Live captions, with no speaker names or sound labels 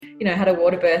had a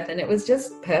water birth, and it was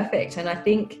just perfect. And I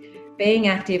think being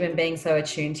active and being so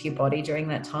attuned to your body during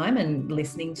that time and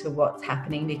listening to what's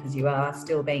happening, because you are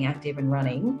still being active and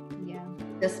running,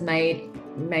 just made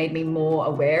me more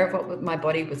aware of what my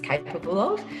body was capable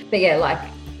of. But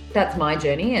that's my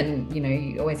journey, and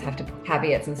you always have to put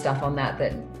caveats and stuff on that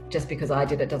just because I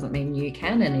did it doesn't mean you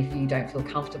can, and if you don't feel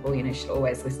comfortable, you should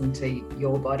always listen to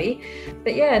your body.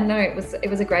 But it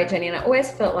was a great journey, and I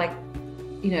always felt like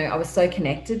I was so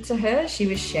connected to her. She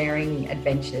was sharing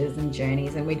adventures and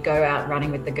journeys, and we'd go out running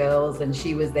with the girls and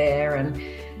she was there, and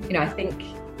I think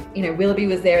Willoughby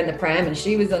was there in the pram and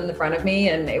she was on the front of me,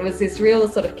 and it was this real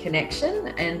sort of connection.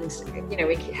 And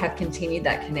we have continued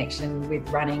that connection with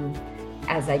running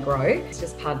as they grow. It's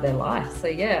just part of their life. So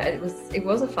it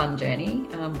was a fun journey.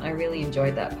 I really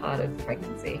enjoyed that part of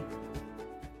pregnancy.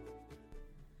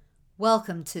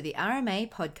 Welcome to the RMA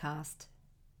Podcast.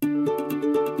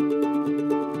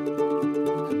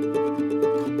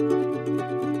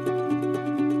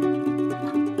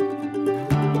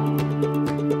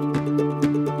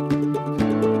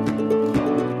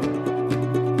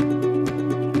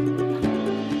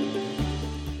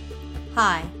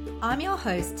 Hi, I'm your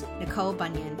host, Nicole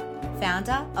Bunyan,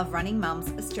 founder of Running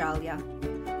Mums Australia.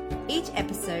 Each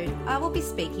episode, I will be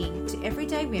speaking to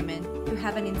everyday women who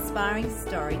have an inspiring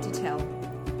story to tell.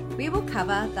 We will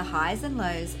cover the highs and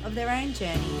lows of their own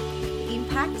journey, the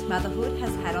impact motherhood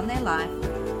has had on their life,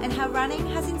 and how running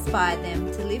has inspired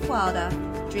them to live wilder,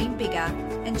 dream bigger,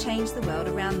 and change the world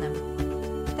around them.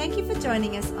 Thank you for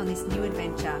joining us on this new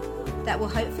adventure that will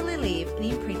hopefully leave an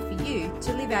imprint for you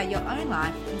to live out your own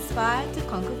life inspired to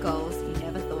conquer goals you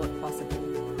never thought possible.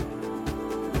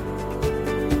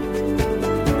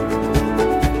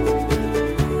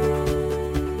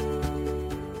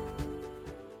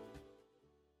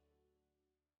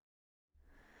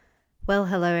 Well,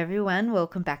 hello everyone.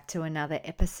 Welcome back to another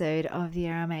episode of the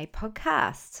RMA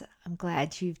Podcast. I'm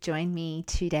glad you've joined me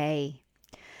today.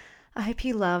 I hope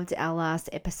you loved our last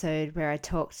episode where I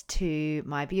talked to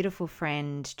my beautiful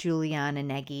friend Juliana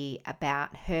Nagy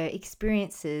about her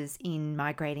experiences in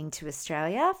migrating to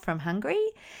Australia from Hungary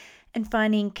and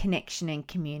finding connection and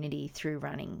community through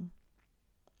running.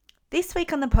 This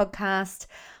week on the podcast,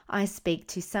 I speak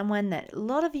to someone that a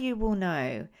lot of you will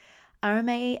know,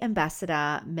 RMA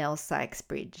Ambassador Mel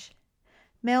Sykes-Bridge.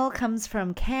 Mel comes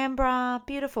from Canberra,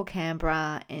 beautiful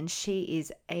Canberra, and she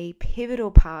is a pivotal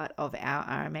part of our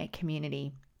RMA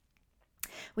community.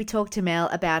 We talked to Mel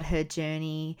about her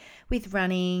journey with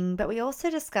running, but we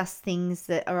also discussed things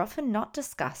that are often not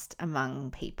discussed among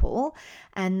people,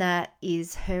 and that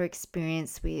is her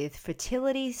experience with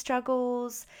fertility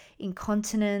struggles,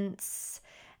 incontinence,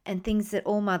 and things that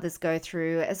all mothers go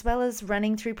through, as well as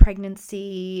running through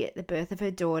pregnancy, the birth of her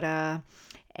daughter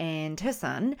and her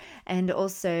son, and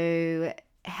also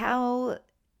how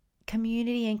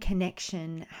community and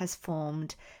connection has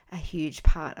formed a huge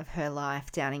part of her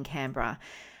life down in Canberra.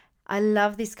 I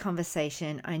love this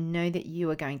conversation. I know that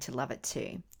you are going to love it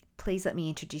too. Please let me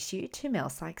introduce you to Mel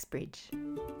Sykes-Bridge.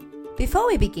 Before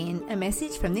we begin, a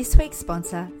message from this week's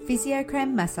sponsor,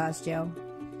 Physiocrem Massage Gel.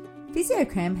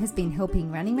 Physiocrem has been helping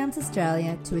Running Mums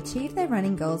Australia to achieve their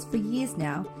running goals for years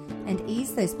now and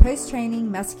ease those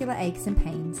post-training muscular aches and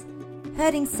pains.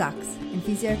 Hurting sucks, and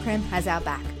Physiocrem has our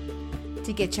back.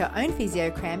 To get your own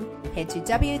Physiocrem, head to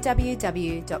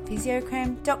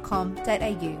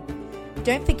www.physiocrem.com.au.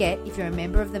 Don't forget, if you're a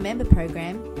member of the member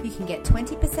program, you can get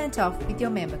 20% off with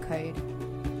your member code.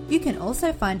 You can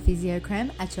also find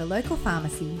Physiocrem at your local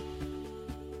pharmacy.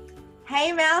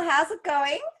 Hey Mel, how's it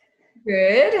going?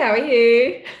 Good. How are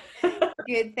you?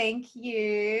 Good, thank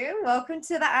you. Welcome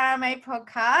to the RMA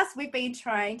Podcast. We've been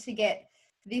trying to get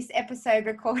this episode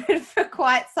recorded for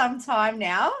quite some time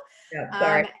now. Yeah,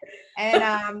 sorry.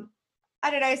 I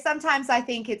don't know, sometimes I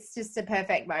think it's just a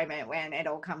perfect moment when it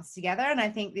all comes together, and I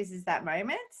think this is that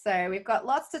moment. So we've got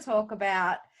lots to talk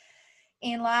about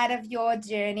in light of your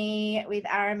journey with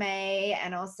RMA,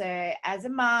 and also as a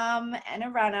mum and a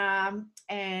runner,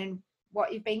 and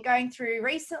what you've been going through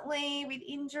recently with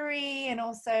injury and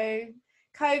also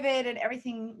COVID and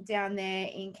everything down there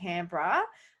in Canberra.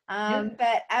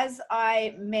 But as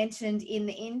I mentioned in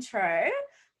the intro,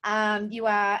 you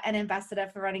are an ambassador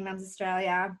for Running Mums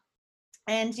Australia,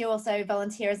 and you also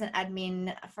volunteer as an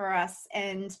admin for us.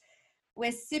 And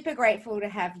we're super grateful to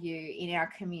have you in our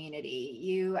community.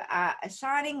 You are a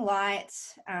shining light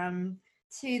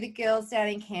to the girls down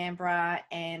in Canberra,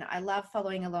 and I love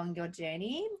following along your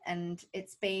journey, and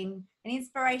it's been an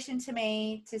inspiration to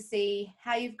me to see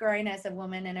how you've grown as a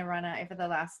woman and a runner over the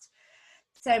last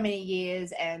so many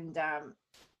years, and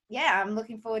I'm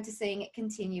looking forward to seeing it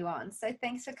continue on. So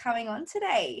thanks for coming on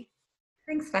today.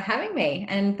 Thanks for having me,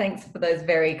 and thanks for those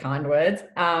very kind words.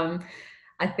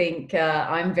 I think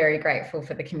I'm very grateful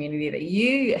for the community that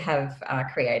you have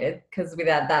created, because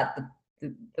without that,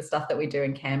 the stuff that we do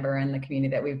in Canberra and the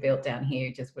community that we've built down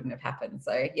here just wouldn't have happened.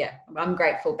 So yeah, I'm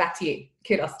grateful. Back to you.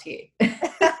 Kudos to you.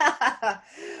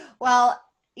 Well,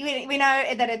 we know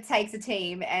that it takes a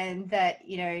team, and that,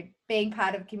 being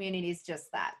part of community is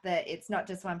just that it's not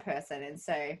just one person. And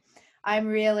so I'm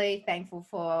really thankful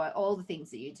for all the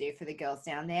things that you do for the girls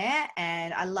down there.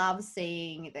 And I love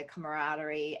seeing the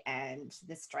camaraderie and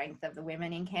the strength of the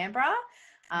women in Canberra.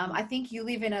 I think you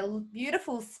live in a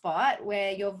beautiful spot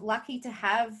where you're lucky to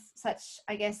have such,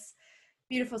 I guess,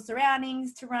 beautiful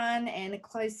surroundings to run and a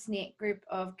close-knit group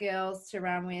of girls to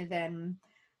run with. And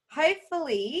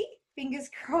hopefully, fingers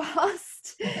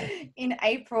crossed, in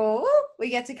April we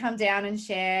get to come down and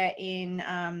share in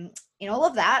all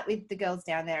of that with the girls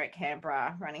down there at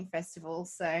Canberra Running Festival.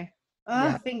 So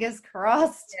fingers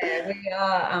crossed. Yeah, we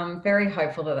are very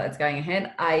hopeful that that's going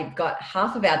ahead. I got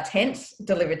half of our tent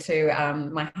delivered to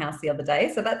my house the other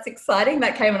day, so that's exciting.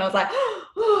 That came and I was like,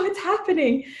 oh, it's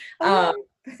happening.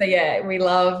 So yeah, we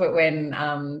love it when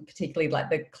particularly like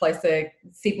the closer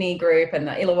Sydney group and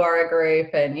the Illawarra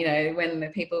group, and when the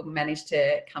people manage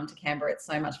to come to Canberra, it's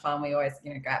so much fun. We always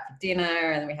go out for dinner,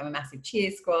 and we have a massive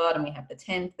cheer squad, and we have the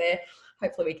tent there.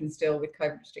 Hopefully we can still, with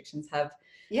COVID restrictions, have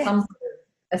some sort of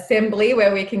assembly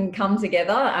where we can come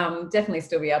together. Definitely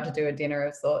still be able to do a dinner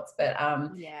of sorts, but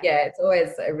it's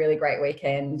always a really great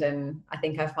weekend, and I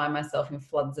think I find myself in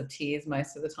floods of tears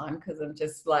most of the time, because I'm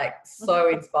just like so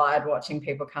inspired watching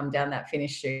people come down that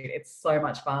finish chute. It's so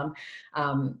much fun.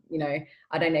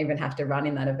 I don't even have to run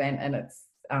in that event, and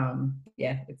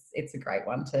it's a great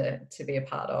one to be a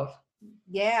part of.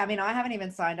 Yeah, I mean, I haven't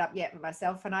even signed up yet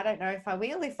myself, and I don't know if I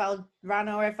will, if I'll run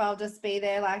or if I'll just be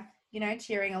there like,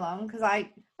 cheering along, because I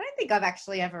don't think I've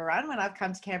actually ever run when I've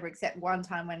come to Canberra, except one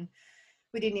time when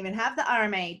we didn't even have the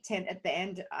RMA tent at the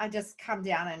end. I just come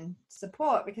down and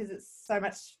support because it's so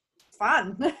much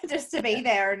fun just to be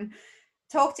there and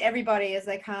talk to everybody as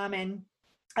they come. And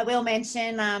I will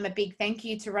mention a big thank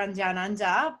you to Run Down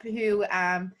Under, who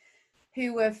have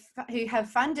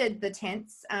funded the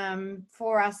tents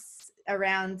for us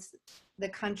around the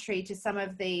country to some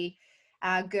of the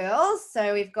girls.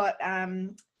 So we've got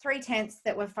 3 tents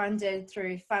that were funded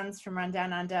through funds from Run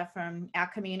Down Under from our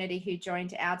community who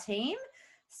joined our team.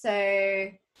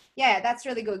 So yeah, that's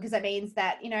really good, because that means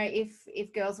that,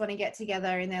 if girls want to get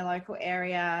together in their local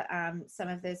area, some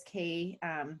of those key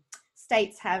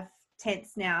states have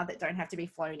tents now that don't have to be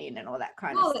flown in and all that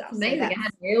kind of stuff. That's amazing. So I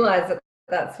hadn't realised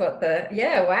that's what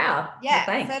wow. Yeah,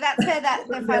 well, so that's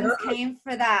where the funds came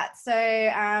for that. So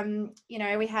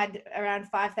we had around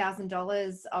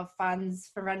 $5,000 of funds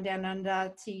for Run Down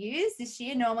Under to use this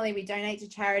year. Normally we donate to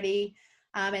charity,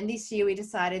 and this year we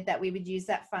decided that we would use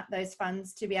those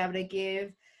funds to be able to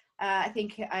give. I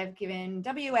think I've given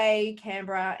WA,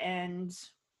 Canberra, and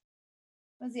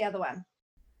what was the other one?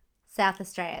 South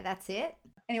Australia. That's it.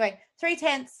 Anyway, 3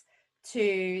 tents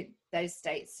to those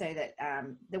states, so that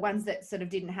the ones that sort of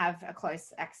didn't have a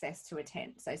close access to a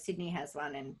tent. So Sydney has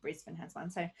one and Brisbane has one.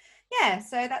 So yeah,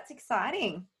 so that's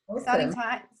exciting. Awesome. Exciting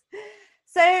times.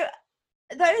 So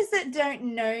those that don't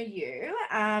know you,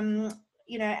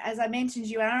 as I mentioned,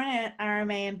 you are an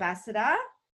RMA ambassador.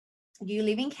 You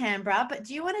live in Canberra, but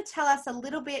do you want to tell us a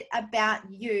little bit about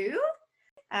you,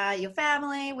 your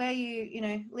family, where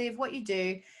you live, what you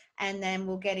do, and then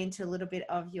we'll get into a little bit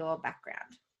of your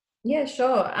background. Yeah,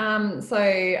 sure. So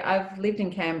I've lived in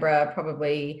Canberra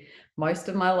probably most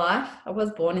of my life. I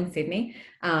was born in Sydney,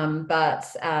 but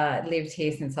lived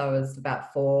here since I was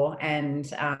about 4.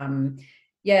 And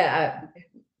I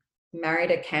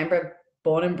married a Canberra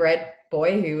born and bred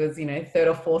boy who was, 3rd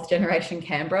or 4th generation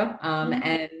Canberra.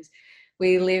 And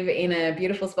we live in a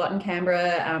beautiful spot in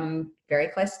Canberra, very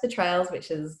close to the trails,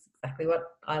 which is exactly what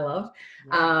I love.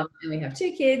 And we have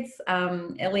 2 kids,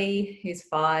 Ellie, who's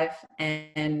 5,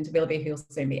 and Willoughby, who'll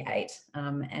soon be 8.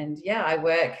 I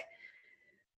work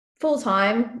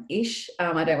full-time-ish.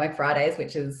 I don't work Fridays,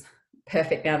 which is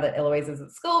perfect now that Eloise is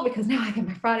at school, because now I get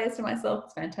my Fridays to myself.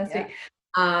 It's fantastic.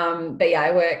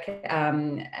 I work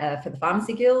for the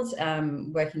Pharmacy Guild,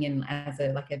 working in as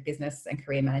a business and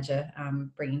career manager,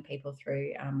 bringing people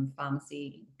through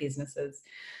pharmacy businesses.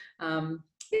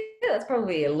 That's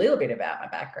probably a little bit about my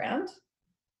background.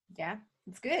 Yeah,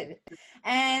 it's good.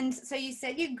 And so you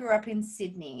said you grew up in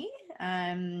Sydney.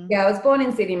 I was born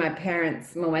in Sydney. My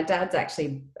dad's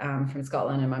actually from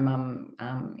Scotland, and my mum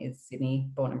is Sydney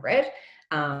born and bred.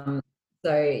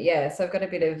 So I've got a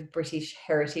bit of British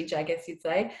heritage, I guess you'd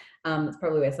say. It's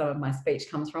probably where some of my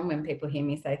speech comes from, when people hear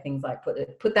me say things like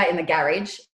put that in the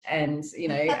garage and,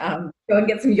 go and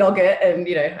get some yogurt. And,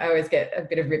 I always get a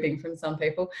bit of ribbing from some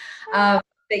people.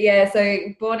 So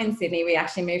born in Sydney, we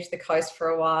actually moved to the coast for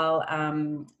a while.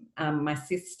 My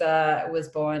sister was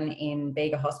born in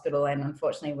Bega Hospital and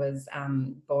unfortunately was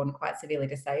born quite severely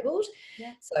disabled.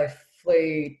 Yeah. So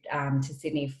flew to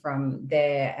Sydney from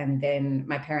there, and then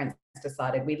my parents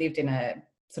decided, we lived in a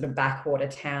sort of backwater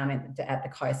town at the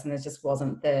coast, and there just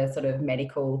wasn't the sort of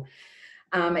medical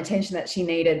attention that she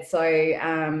needed. So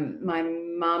my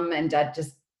mum and dad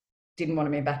just didn't want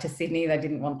to move back to Sydney. They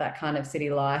didn't want that kind of city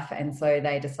life, and so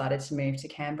they decided to move to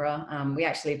Canberra. We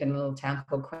actually lived in a little town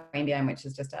called Queanbeyan, which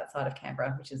is just outside of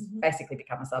Canberra, which has basically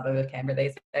become a suburb of Canberra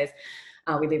these days.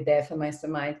 We lived there for most of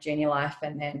my junior life,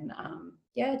 and then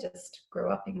just grew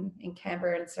up in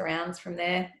Canberra and surrounds from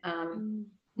there.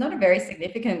 Not a very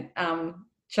significant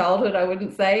childhood, I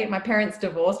wouldn't say. My parents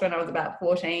divorced when I was about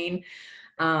 14,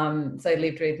 so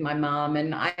lived with my mum,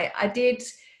 and I did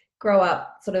grow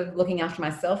up sort of looking after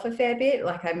myself a fair bit.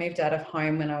 Like, I moved out of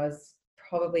home when I was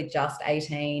probably just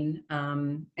 18,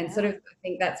 and sort of, I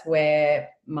think that's where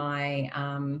my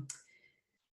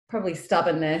probably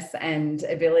stubbornness and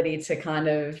ability to kind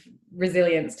of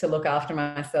resilience to look after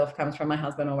myself comes from. My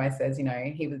husband always says,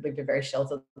 he lived a very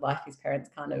sheltered life. His parents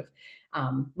kind of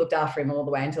looked after him all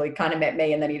the way until he kind of met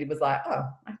me, and then he was like, oh,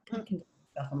 I can do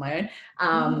stuff on my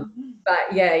own.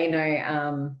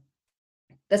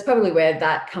 That's probably where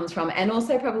that comes from, and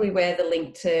also probably where the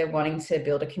link to wanting to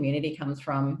build a community comes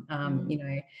from.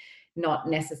 Not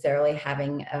necessarily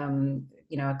having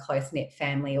a close-knit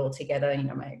family all together.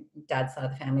 My dad's side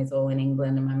of the family is all in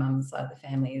England, and my mum's side of the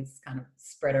family is kind of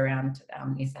spread around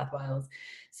New South Wales.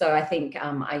 So I think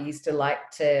I used to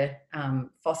like to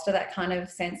foster that kind of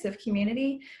sense of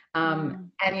community.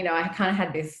 And, I kind of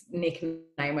had this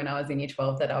nickname when I was in year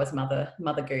 12 that I was Mother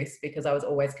Goose, because I was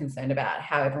always concerned about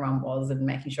how everyone was and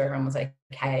making sure everyone was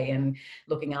okay and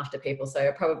looking after people. So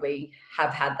I probably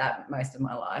have had that most of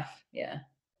my life. Yeah.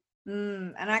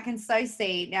 And I can so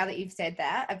see, now that you've said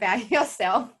that about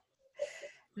yourself,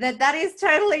 that is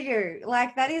totally you.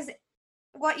 Like, that is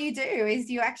what you do, is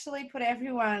you actually put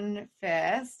everyone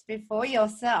first before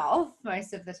yourself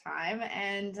most of the time.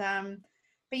 And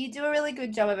but you do a really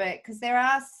good job of it, because there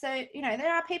are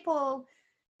people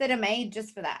that are made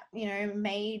just for that,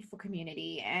 made for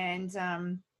community,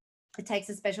 and it takes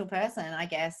a special person, I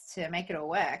guess, to make it all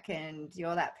work. And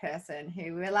you're that person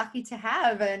who we're lucky to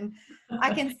have. And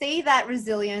I can see that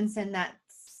resilience and that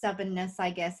stubbornness,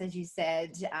 I guess, as you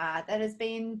said, that has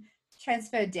been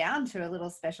transferred down to a little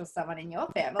special someone in your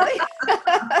family.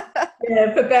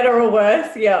 Yeah, for better or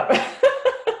worse. Yeah.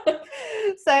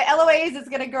 So Eloise is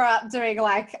going to grow up doing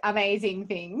like amazing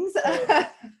things.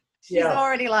 She's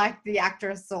already like the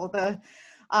actress or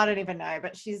I don't even know,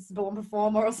 but she's a born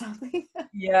performer or something.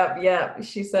 Yeah,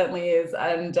 she certainly is.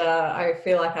 And I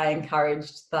feel like I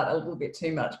encouraged that a little bit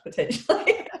too much,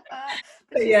 potentially.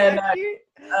 But yeah, so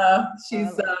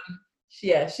cute.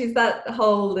 She's that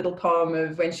whole little poem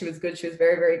of, when she was good, she was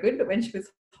very, very good, but when she was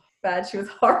bad, she was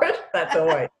horrid. That's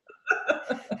always.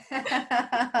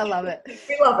 I love it.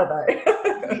 We love her though.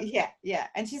 Yeah.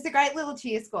 And she's a great little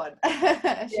cheer squad.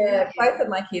 Both of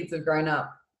my kids have grown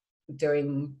up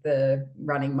doing the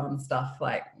running mum stuff,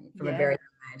 like from a very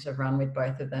young age. I've run with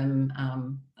both of them.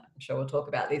 I'm sure we'll talk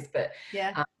about this, but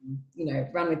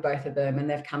run with both of them, and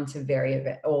they've come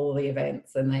to all the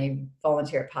events, and they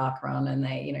volunteer at Park Run, and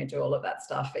they do all of that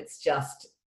stuff. It's just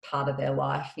part of their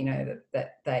life,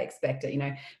 that they expect it.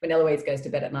 When Eloise goes to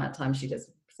bed at night time, she just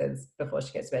says before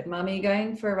she goes to bed, "Mum, are you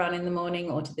going for a run in the morning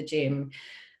or to the gym?"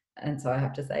 And so I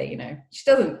have to say, she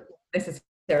doesn't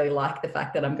necessarily like the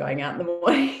fact that I'm going out in the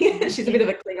morning. She's a bit of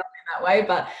a Klingon in that way,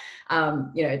 but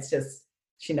it's just,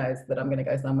 she knows that I'm going to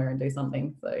go somewhere and do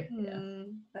something. So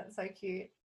that's so cute.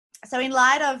 So in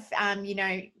light of you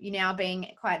now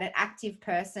being quite an active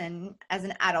person as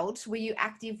an adult, were you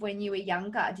active when you were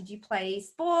younger? Did you play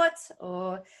sports,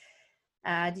 or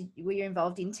were you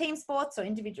involved in team sports or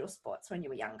individual sports when you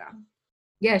were younger?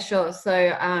 Yeah, sure. So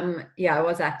I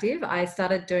was active. I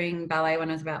started doing ballet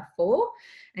when I was about 4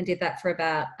 and did that for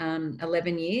about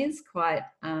 11 years, quite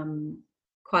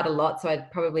a lot. So I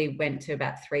probably went to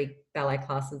about 3 ballet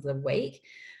classes a week.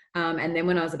 And then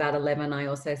when I was about 11, I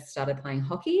also started playing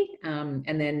hockey,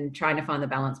 and then trying to find the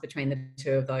balance between the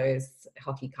two of those.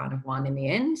 Hockey kind of won in the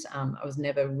end. I was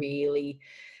never really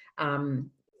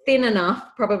thin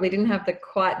enough, probably didn't have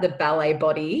quite the ballet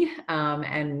body,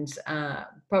 and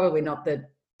probably not the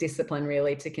discipline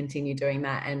really to continue doing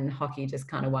that, and hockey just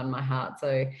kind of won my heart.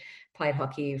 So played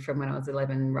hockey from when I was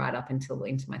 11 right up until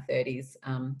into my 30s.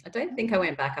 I don't think I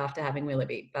went back after having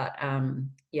Willoughby, but I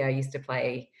used to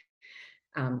play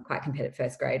quite competitive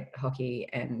first grade hockey,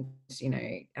 and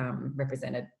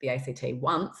represented the ACT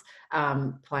once,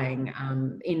 playing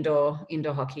indoor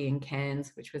hockey in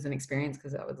Cairns, which was an experience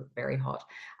because that was very hot.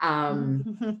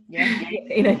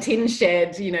 In a tin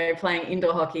shed, playing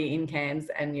indoor hockey in Cairns,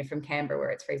 and you're from Canberra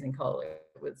where it's freezing cold.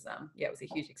 It was it was a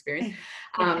huge experience.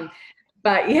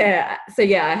 But I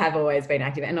have always been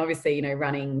active, and obviously,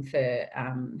 running for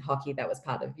hockey, that was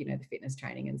part of, the fitness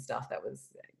training and stuff. That was,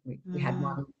 we had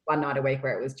one night a week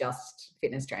where it was just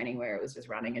fitness training, where it was just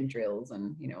running and drills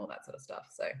and, all that sort of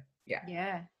stuff. So, yeah.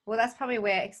 Yeah. Well, that's probably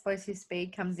where explosive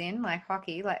speed comes in, like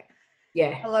hockey,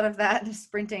 a lot of that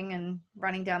sprinting and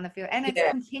running down the field. And it's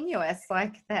continuous,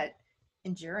 like that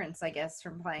endurance, I guess,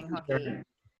 from playing hockey.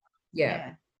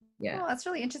 Yeah. Oh, that's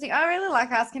really interesting. I really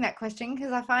like asking that question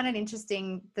because I find it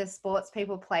interesting the sports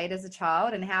people played as a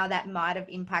child and how that might have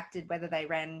impacted whether they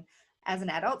ran as an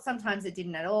adult. Sometimes it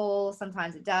didn't at all.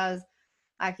 Sometimes it does.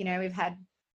 We've had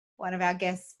one of our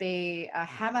guests be a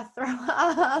hammer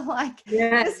thrower,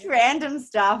 just random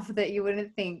stuff that you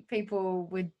wouldn't think people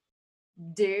would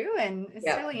do. And it's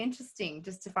really interesting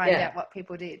just to find out what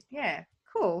people did. Yeah,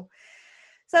 cool.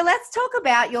 So let's talk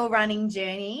about your running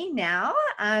journey now.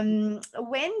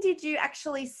 When did you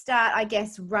actually start, I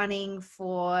guess, running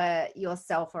for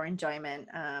yourself or enjoyment?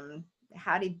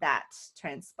 How did that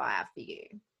transpire for you?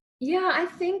 Yeah, I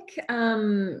think,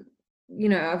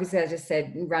 obviously I just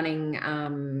said running,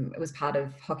 it was part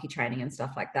of hockey training and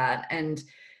stuff like that. And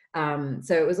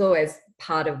so it was always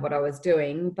part of what I was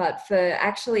doing. But for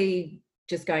actually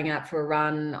just going out for a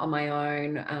run on my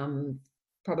own,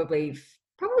 probably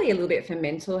a little bit for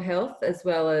mental health as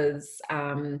well as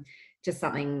just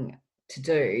something to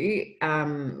do,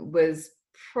 was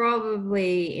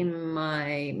probably in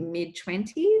my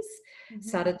mid-20s,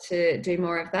 started to do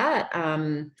more of that,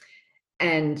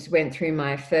 and went through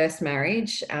my first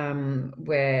marriage,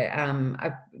 where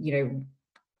I,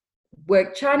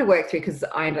 trying to work through, because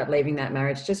I ended up leaving that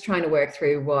marriage, just trying to work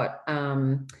through what,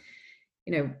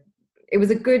 it was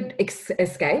a good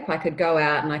escape. I could go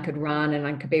out and I could run and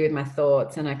I could be with my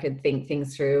thoughts and I could think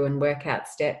things through and work out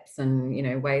steps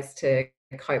and, ways to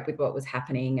cope with what was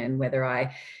happening and whether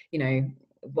I,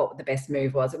 what the best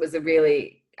move was. It was a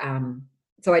really,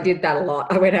 so I did that a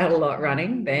lot. I went out a lot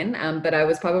running then, but I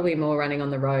was probably more running on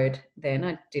the road then.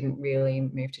 I didn't really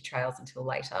move to trails until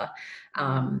later.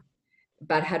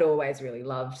 But had always really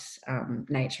loved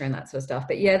nature and that sort of stuff.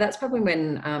 But that's probably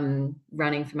when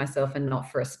running for myself and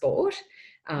not for a sport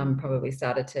probably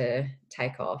started to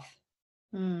take off.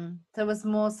 So it was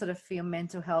more sort of for your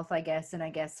mental health, I guess, and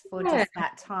I guess for just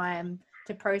that time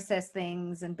to process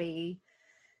things and be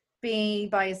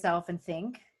by yourself and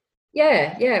think.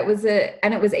 It was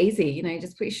and it was easy, you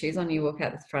just put your shoes on, you walk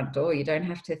out the front door. You don't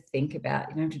have to think about,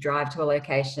 you don't have to drive to a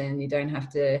location. You don't have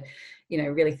to,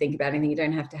 really think about anything. You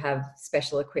don't have to have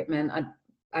special equipment.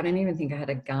 I don't even think I had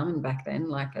a Garmin back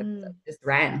then. I just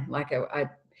ran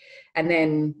and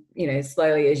then,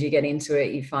 slowly as you get into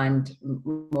it, you find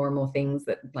more and more things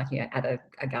that add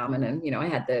a Garmin, and, I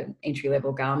had the entry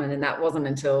level Garmin, and that wasn't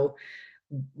until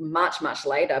much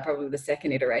later, probably the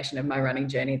second iteration of my running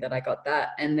journey, that I got that.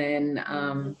 And then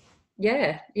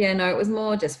it was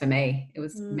more just for me. It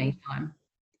was me time.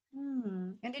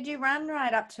 And did you run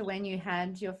right up to when you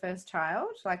had your first child,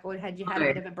 or had you had a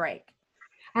bit of a break?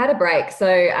 I had a break. So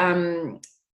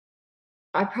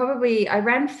I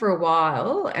ran for a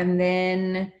while, and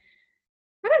then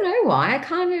I don't know why, I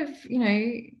kind of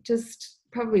just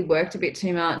probably worked a bit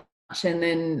too much, and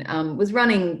then was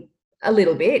running a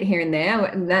little bit here and there,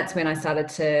 and that's when I started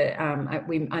to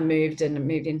I moved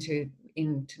into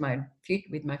my future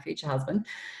with my future husband,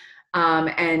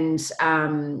 and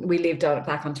we lived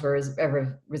back onto a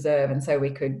reserve, and so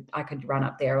I could run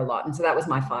up there a lot, and so that was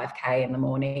my 5K in the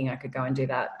morning. I could go and do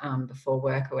that before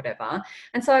work or whatever,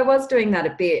 and so I was doing that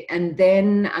a bit, and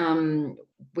then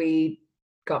we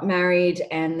got married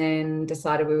and then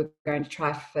decided we were going to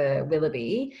try for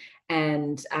Willoughby,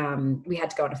 and we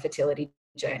had to go on a fertility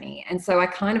journey. And so I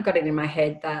kind of got it in my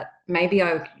head that maybe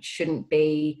I shouldn't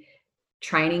be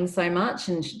training so much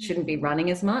and shouldn't be running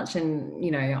as much. And,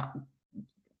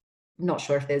 not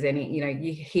sure if there's any,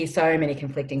 you hear so many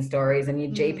conflicting stories, and your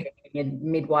GP and your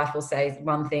midwife will say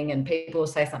one thing and people will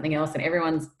say something else, and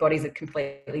everyone's bodies are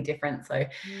completely different. So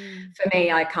for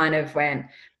me, I kind of went,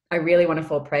 I really want to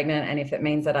fall pregnant, and if it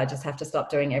means that I just have to stop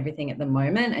doing everything at the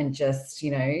moment and just,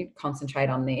 concentrate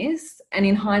on this. And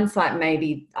in hindsight,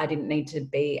 maybe I didn't need to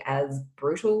be as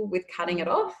brutal with cutting it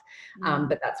off,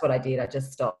 but that's what I did. I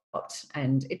just stopped,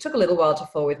 and it took a little while to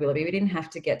fall with Willoughby. We didn't have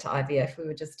to get to IVF. We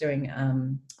were just doing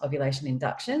ovulation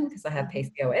induction because I have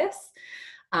PCOS,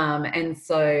 and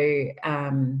so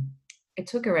it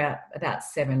took around about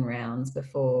 7 rounds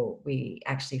before we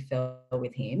actually fell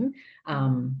with him.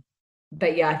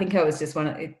 But yeah, I think I was just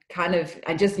I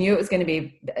just knew it was going to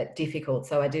be difficult.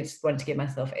 So I did just want to give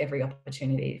myself every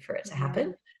opportunity for it to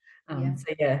happen. So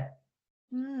yeah.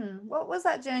 What was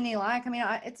that journey like? I mean,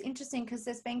 it's interesting because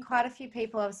there's been quite a few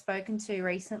people I've spoken to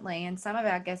recently, and some of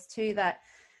our guests too, that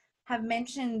have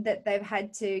mentioned that they've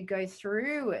had to go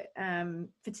through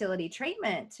fertility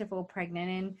treatment to fall pregnant.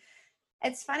 And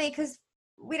it's funny because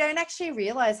we don't actually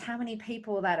realize how many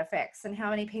people that affects and how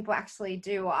many people actually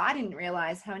do. Well, I didn't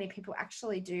realize how many people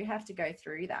actually do have to go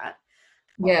through that.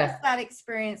 What was that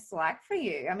experience like for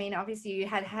you? I mean, obviously you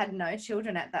had no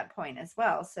children at that point as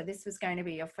well. So this was going to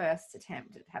be your first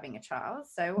attempt at having a child.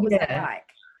 So what was that like?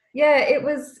 Yeah, it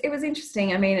was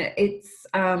interesting. I mean, it's,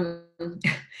 we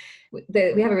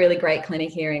have a really great clinic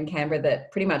here in Canberra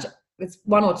that pretty much it's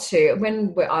 1 or 2.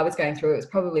 When I was going through, it was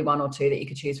probably 1 or 2 that you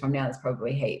could choose from. Now there's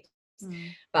probably heaps.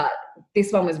 But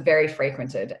this one was very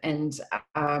frequented, and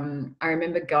I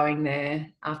remember going there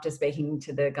after speaking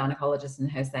to the gynecologist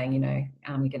and her saying, you're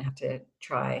going to have to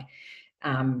try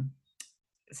some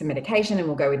medication, and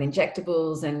we'll go with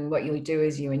injectables, and what you'll do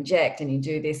is you inject and you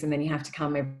do this, and then you have to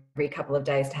come every couple of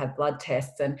days to have blood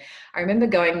tests. And I remember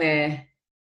going there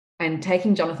and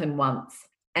taking Jonathan once,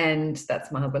 and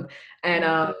that's my husband,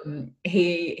 and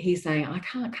he's saying, I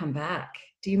can't come back.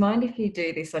 Do you mind if you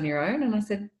do this on your own? And I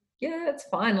said, yeah, it's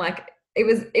fine. Like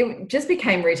it just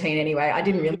became routine anyway. I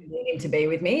didn't really need him to be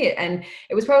with me. And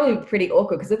it was probably pretty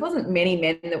awkward because there wasn't many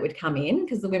men that would come in,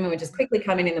 because the women would just quickly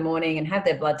come in the morning and have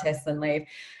their blood tests and leave.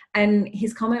 And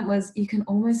his comment was, you can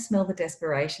almost smell the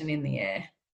desperation in the air.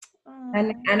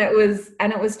 And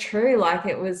it was true. Like,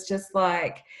 it was just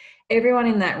like everyone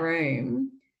in that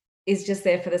room is just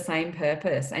there for the same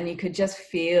purpose. And you could just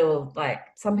feel like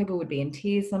some people would be in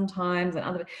tears sometimes,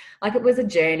 and like it was a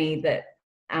journey that,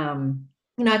 maybe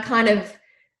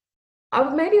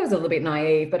I was a little bit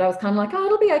naive, but I was kind of like, oh,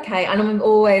 it'll be okay. And I'm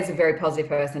always a very positive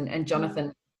person. And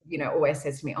Jonathan, always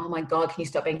says to me, oh my God, can you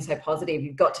stop being so positive?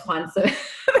 You've got to find some,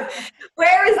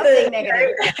 where is the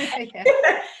negative?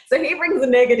 So he brings the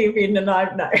negative in, and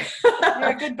You're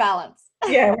a good balance.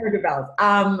 Yeah, we're a good balance.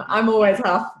 I'm always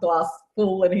half glass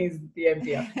full and he's the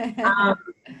emptier.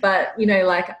 But,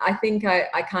 I think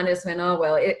I kind of just went, oh,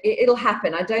 well, it'll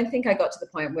happen. I don't think I got to the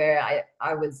point where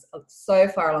I was so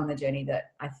far along the journey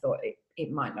that I thought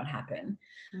it might not happen.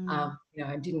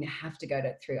 I didn't have to go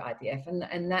through IVF,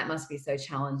 and that must be so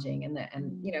challenging. And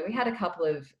we had a couple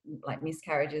of like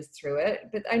miscarriages through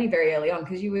it, but only very early on,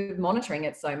 because you were monitoring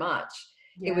it so much.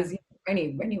 It was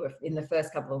only when you were in the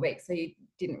first couple of weeks, so you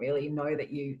didn't really know that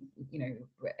you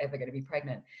were ever going to be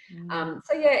pregnant.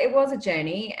 So yeah, it was a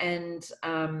journey, and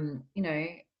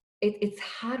it's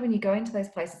hard when you go into those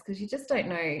places because you just don't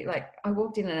know. Like, I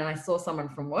walked in and I saw someone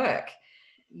from work,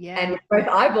 and we both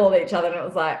eyeballed each other, and it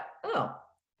was like, oh,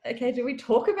 okay, do we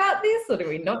talk about this or do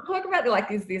we not talk about it?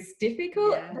 Like, is this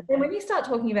difficult? But then when you start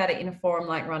talking about it in a forum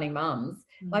like Running Mums,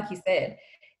 like you said,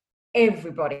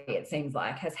 everybody, it seems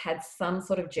like, has had some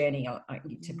sort of journey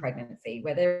to pregnancy,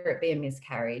 whether it be a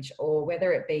miscarriage or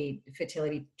whether it be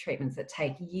fertility treatments that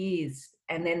take years.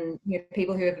 And then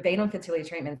people who have been on fertility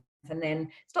treatments and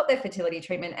then stop their fertility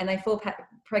treatment and they fall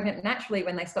pregnant naturally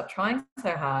when they stop trying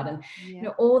so hard. And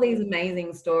all these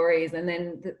amazing stories, and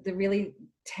then the really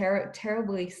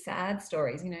terribly sad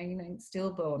stories,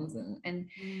 stillborns and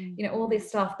all this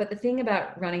stuff. But the thing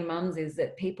about Running Mums is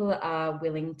that people are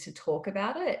willing to talk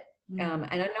about it. And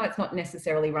I know it's not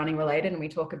necessarily running related, and we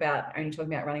only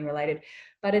talking about running related,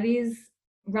 but it is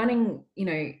running,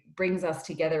 brings us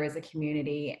together as a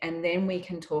community, and then we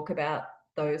can talk about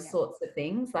those sorts of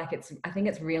things. Like, I think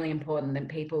it's really important that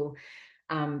people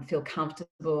feel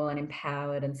comfortable and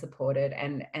empowered and supported.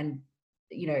 And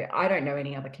I don't know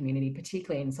any other community,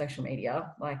 particularly in social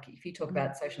media. Like, if you talk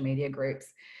about social media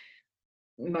groups,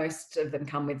 most of them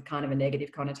come with kind of a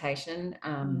negative connotation.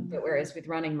 But whereas with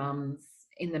Running Mums,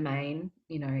 in the main,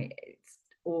 it's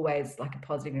always like a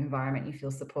positive environment. You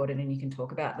feel supported and you can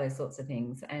talk about those sorts of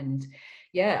things. And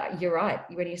yeah, you're right.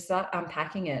 When you start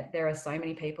unpacking it, there are so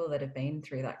many people that have been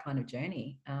through that kind of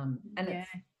journey.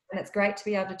 It's great to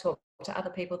be able to talk to other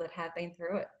people that have been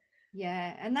through it.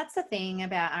 Yeah. And that's the thing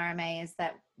about RMA, is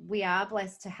that we are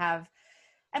blessed to have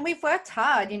And we've worked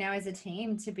hard, you know, as a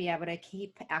team to be able to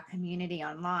keep our community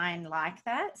online like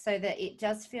that, so that it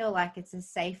does feel like it's a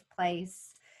safe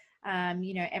place.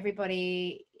 You know,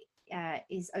 everybody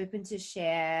is open to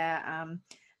share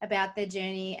about their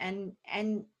journey,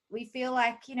 and we feel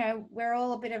like, you know, we're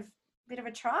all a bit of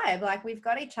a tribe. Like, we've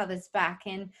got each other's back.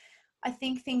 And I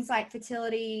think things like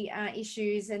fertility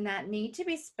issues and that need to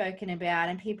be spoken about,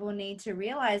 and people need to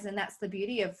realize, and that's the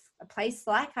beauty of a place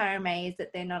like RMA, is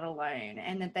that they're not alone,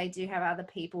 and that they do have other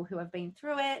people who have been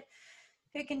through it,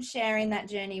 who can share in that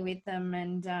journey with them.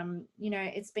 And, you know,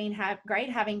 it's been great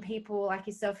having people like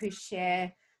yourself who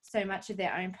share so much of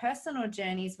their own personal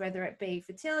journeys, whether it be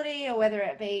fertility or whether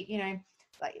it be, you know,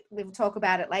 like we'll talk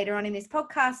about it later on in this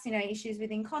podcast, you know, issues with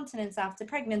incontinence after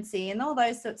pregnancy and all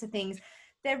those sorts of things.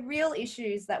 They're real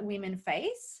issues that women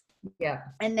face. Yeah.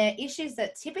 And they're issues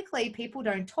that typically people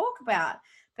don't talk about,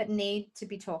 but need to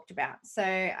be talked about. So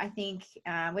I think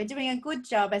we're doing a good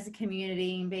job as a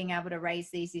community in being able to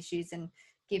raise these issues and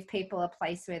give people a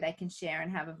place where they can share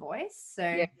and have a voice.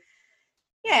 So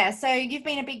yeah, so you've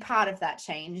been a big part of that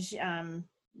change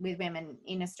with women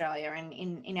in Australia and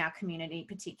in our community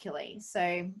particularly.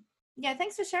 So yeah,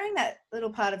 thanks for sharing that little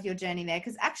part of your journey there,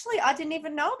 because actually I didn't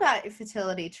even know about your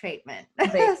fertility treatment. So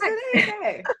there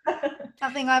you go.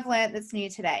 Something I've learned that's new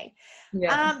today.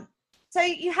 Yeah. So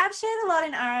you have shared a lot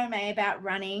in RMA about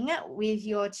running with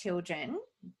your children,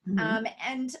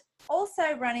 and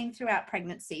also running throughout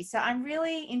pregnancy. So I'm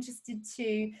really interested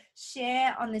to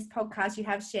share on this podcast. You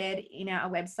have shared in our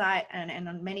website and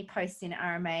on many posts in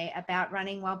RMA about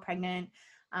running while pregnant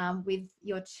with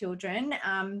your children,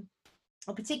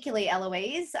 or particularly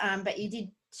Eloise, but you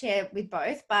did share with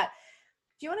both. But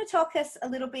do you want to talk us a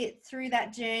little bit through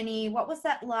that journey? What was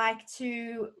that like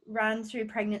to run through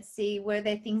pregnancy? Were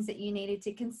there things that you needed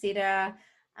to consider?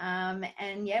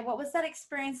 And yeah, what was that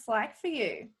experience like for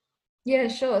you? Yeah,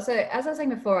 sure. So as I was saying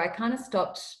before, I kind of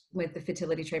stopped with the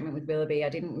fertility treatment with Willoughby. I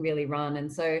didn't really run.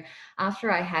 And so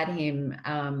after I had him,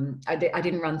 I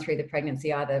didn't run through the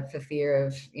pregnancy either, for fear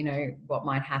of, you know, what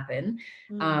might happen.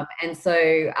 And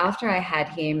so after I had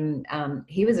him,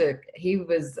 he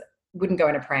wouldn't go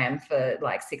in a pram for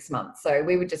like 6 months. So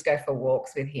we would just go for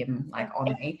walks with him, like on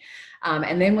me.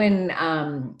 And then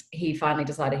when he finally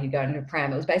decided he'd go into a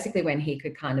pram, it was basically when he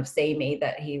could kind of see me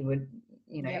that he would,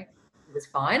 you know, it was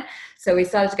fine. So we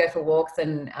started to go for walks,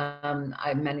 and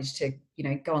I managed to, you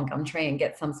know, go on Gumtree and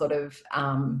get some sort of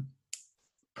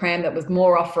pram that was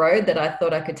more off-road that I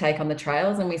thought I could take on the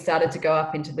trails. And we started to go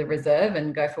up into the reserve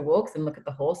and go for walks and look at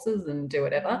the horses and do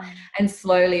whatever. And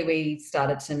slowly we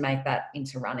started to make that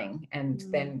into running. And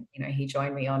then, you know, he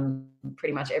joined me on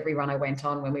pretty much every run I went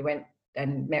on. When we went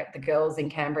and met the girls in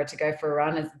Canberra to go for a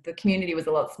run, as the community was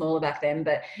a lot smaller back then,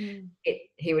 but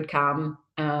he would come.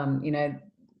 You know,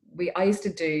 I used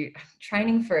to do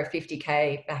training for a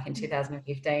 50K back in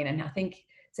 2015, and I think,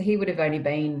 so he would have only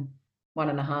been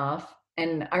 1.5.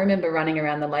 And I remember running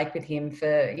around the lake with him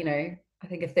for, you know, I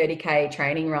think a 30K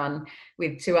training run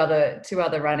with two other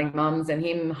running mums, and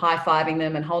him high-fiving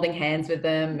them and holding hands with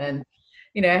them and,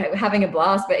 you know, having a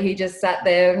blast. But he just sat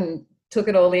there and took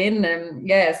it all in. And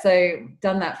yeah, so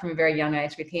done that from a very young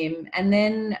age with him. And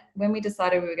then when we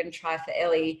decided we were going to try for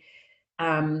Ellie,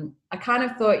 I kind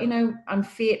of thought, you know, I'm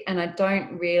fit and I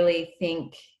don't really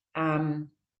think I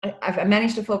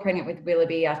managed to fall pregnant with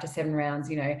Willoughby after 7 rounds.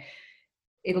 You know,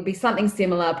 it'll be something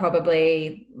similar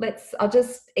probably. I'll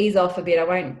just ease off a bit. I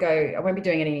won't be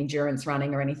doing any endurance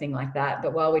running or anything like that.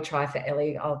 But while we try for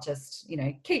Ellie, I'll just, you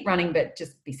know, keep running, but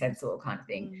just be sensible kind of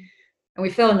thing. And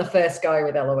we fell in the first go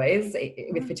with Eloise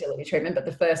with fertility treatment, but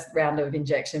the first round of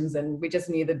injections, and we just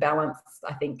knew the balance,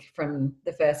 I think, from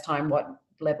the first time, what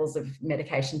levels of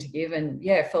medication to give, and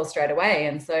yeah, fell straight away.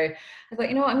 And so I thought,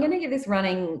 you know what, I'm going to give this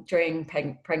running during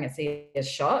pregnancy a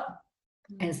shot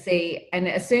and see, and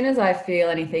as soon as I feel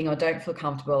anything or don't feel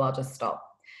comfortable, I'll just stop.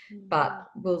 But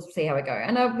we'll see how I go.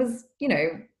 And I was, you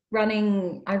know,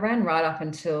 I ran right up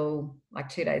until like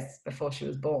 2 days before she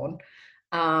was born.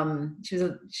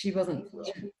 She wasn't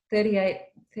 38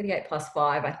 plus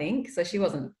 5, I think, so she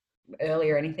wasn't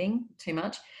early or anything too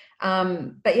much.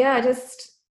 But yeah, I just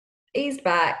eased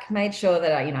back, made sure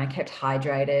that I kept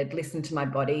hydrated, listened to my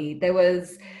body. There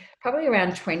was probably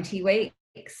around 20 weeks,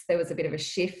 there was a bit of a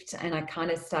shift, and I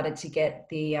kind of started to get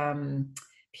the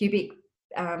pubic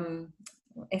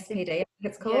SPD, I think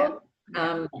it's called.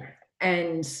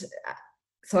 And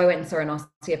so I went and saw an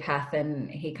osteopath,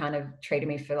 and he kind of treated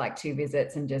me for like 2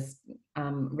 visits and just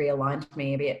realigned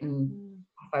me a bit, and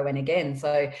off I went again.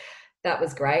 So that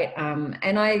was great.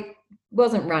 And I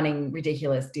wasn't running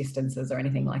ridiculous distances or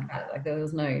anything like that. Like there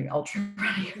was no ultra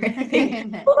running or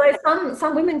anything. Although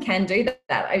some women can do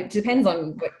that. It depends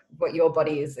on what your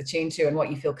body is attuned to and what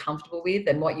you feel comfortable with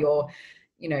and what your,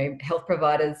 health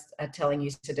providers are telling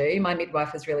you to do. My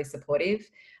midwife was really supportive.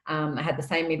 I had the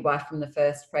same midwife from the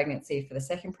first pregnancy for the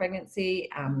second pregnancy.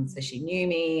 So she knew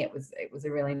me. It was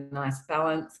a really nice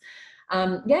balance.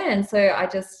 And so I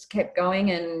just kept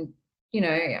going, and,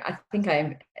 I think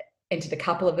I entered a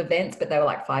couple of events, but they were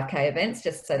like 5K events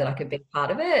just so that I could be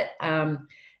part of it.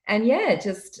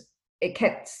 It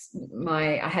kept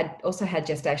I had also had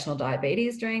gestational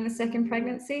diabetes during the second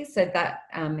pregnancy. So that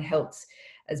helped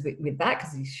as with that,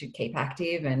 because you should keep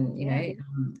active, and,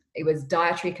 it was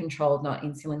dietary controlled, not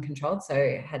insulin controlled. So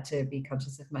I had to be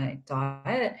conscious of my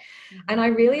diet. And I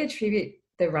really attribute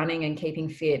the running and keeping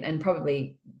fit, and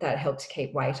probably that helped to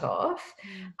keep weight off,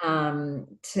 to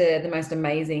the most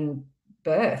amazing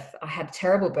birth. I had a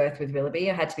terrible birth with Willoughby.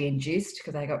 I had to be induced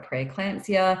because I got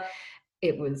preeclampsia.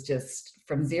 It was just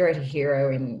from 0 to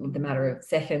hero in the matter of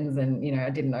seconds, and I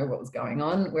didn't know what was going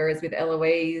on. Whereas with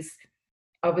Eloise,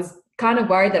 I was kind of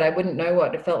worried that I wouldn't know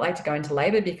what it felt like to go into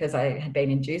labor because I had been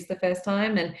induced the first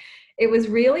time, and it was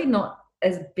really not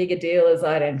as big a deal as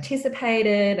I'd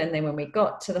anticipated. And then when we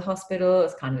got to the hospital, it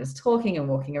was kind of just talking and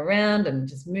walking around and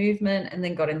just movement, and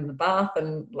then got in the bath,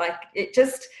 and it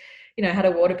just, had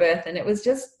a water birth, and it was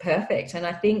just perfect. And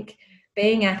I think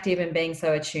being active and being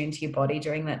so attuned to your body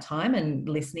during that time and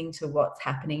listening to what's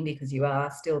happening, because you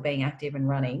are still being active and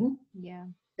running,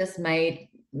 just made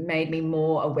me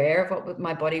more aware of what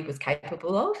my body was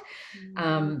capable of.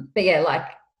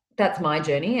 But that's my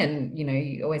journey, and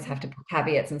you always have to put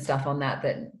caveats and stuff on that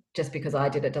just because I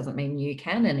did it doesn't mean you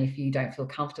can. And if you don't feel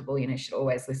comfortable, you should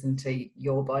always listen to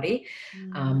your body.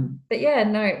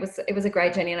 It was a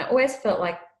great journey, and I always felt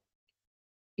like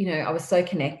I was so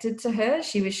connected to her.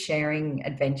 She was sharing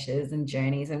adventures and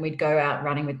journeys, and we'd go out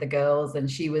running with the girls, and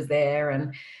she was there.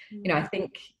 And I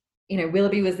think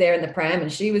Willoughby was there in the pram,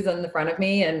 and she was on the front of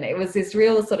me, and it was this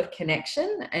real sort of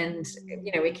connection. And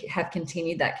we have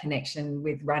continued that connection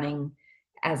with running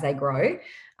as they grow.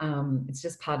 It's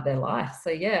just part of their life. So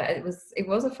it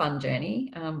was a fun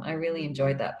journey. I really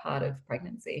enjoyed that part of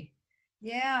pregnancy.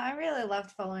 I really loved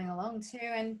following along too.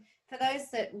 And for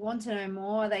those that want to know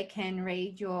more, they can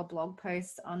read your blog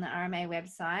posts on the RMA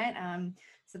website.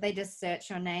 So they just search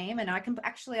your name, and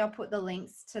I'll put the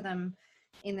links to them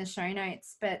in the show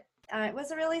notes. But it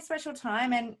was a really special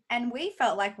time, and we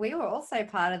felt like we were also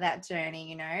part of that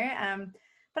journey,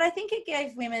 but I think it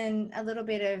gave women a little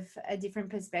bit of a different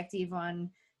perspective on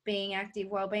being active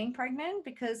while being pregnant,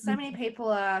 because so many people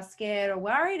are scared or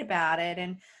worried about it.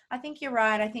 And I think you're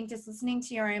right. I think just listening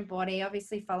to your own body,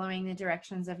 obviously following the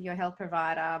directions of your health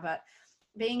provider, but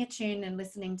being attuned and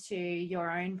listening to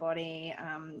your own body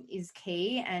is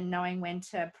key, and knowing when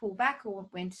to pull back or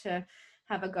when to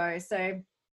have a go. So,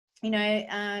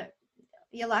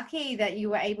 you're lucky that you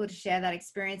were able to share that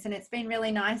experience, and it's been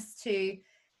really nice to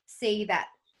see that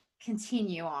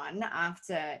continue on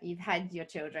after you've had your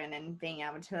children, and being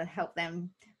able to help them,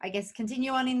 I guess,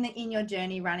 continue on in your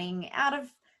journey running out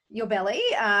of your belly,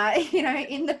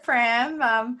 in the pram.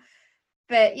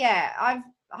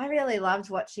 I really loved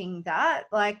watching that,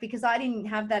 because I didn't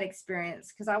have that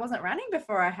experience, because I wasn't running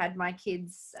before I had my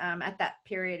kids at that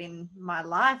period in my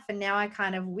life. And now I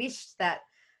kind of wished that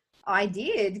I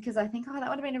did, because I think, that would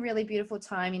have been a really beautiful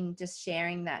time in just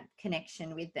sharing that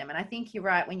connection with them. And I think you're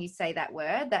right when you say that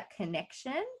word, that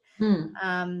connection,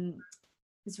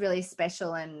 is really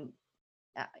special. And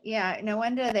no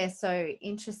wonder they're so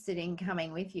interested in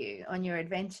coming with you on your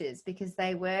adventures, because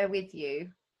they were with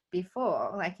you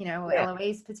before.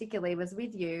 Eloise particularly was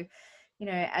with you,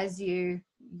 as you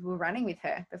were running with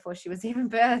her before she was even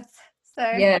birthed.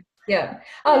 So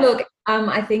Oh, look,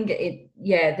 I think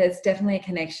there's definitely a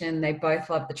connection. They both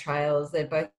love the trails. They're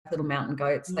both little mountain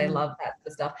goats. They love that sort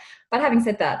of stuff. But having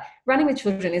said that, running with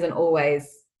children isn't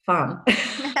always fun.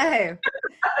 No,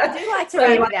 I do like to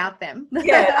run without them.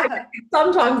 I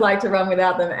sometimes like to run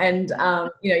without them. And,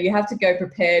 you have to go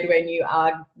prepared when you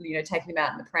are, taking them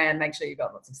out in the pram. Make sure you've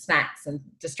got lots of snacks and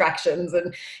distractions,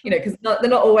 and, because they're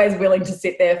not always willing to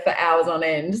sit there for hours on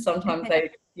end. Sometimes they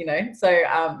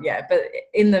but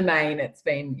in the main, it's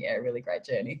been a really great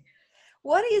journey.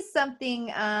 What is something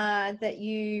that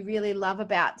you really love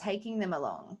about taking them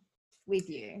along with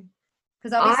you?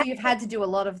 Because obviously you've had to do a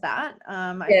lot of that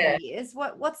over the years.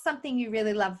 What's something you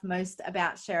really love most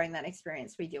about sharing that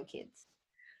experience with your kids?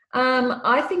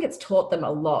 I think it's taught them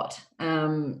a lot.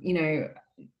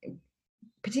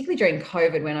 particularly during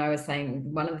COVID, when I was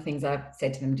saying, one of the things I've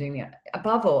said to them doing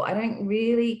above all, I don't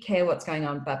really care what's going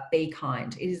on, but be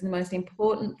kind. It is the most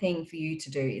important thing for you to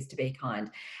do, is to be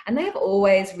kind. And they have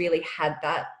always really had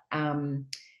that,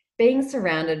 being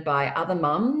surrounded by other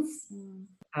mums,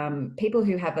 people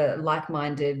who have a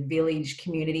like-minded village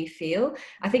community feel.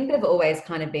 I think they've always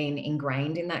kind of been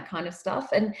ingrained in that kind of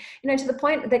stuff. And, to the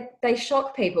point that they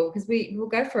shock people, because we will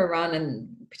go for a run, and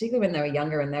particularly when they were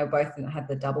younger and they were both had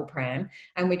the double pram,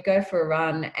 and we'd go for a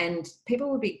run and people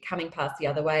would be coming past the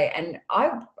other way, and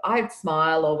I'd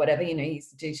smile or whatever, you used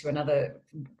to do to another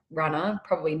runner,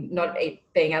 probably not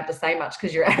being able to say much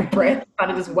because you're out of breath,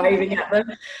 kind of just waving at them.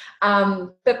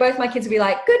 But both my kids would be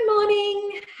like, good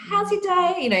morning, how's your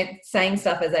day? Saying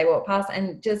stuff as they walk past,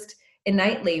 and just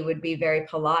innately would be very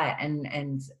polite.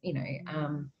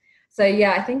 So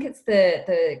yeah, I think it's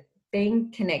the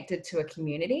being connected to a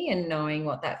community and knowing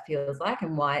what that feels like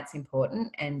and why it's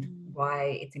important, and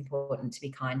why it's important to be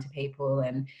kind to people,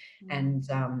 and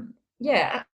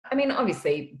I mean,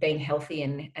 obviously being healthy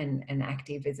and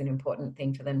active is an important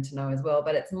thing for them to know as well,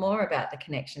 but it's more about the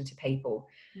connection to people,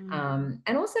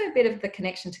 and also a bit of the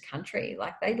connection to country.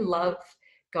 Like, they love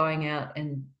going out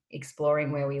and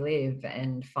exploring where we live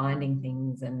and finding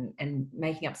things and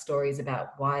making up stories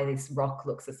about why this rock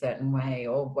looks a certain way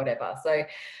or whatever. So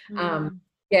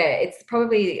it's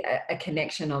probably a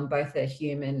connection on both a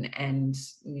human and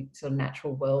sort of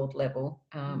natural world level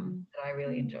that I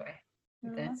really enjoy.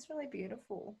 That's really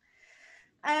beautiful.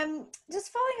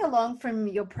 Just following along from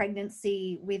your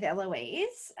pregnancy with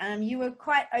Eloise, you were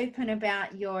quite open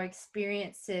about your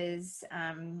experiences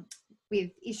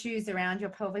with issues around your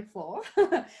pelvic floor,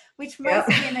 which most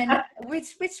women,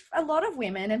 which a lot of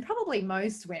women, and probably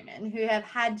most women who have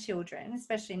had children,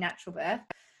 especially natural birth,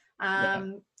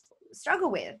 struggle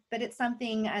with. But it's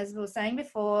something, as we were saying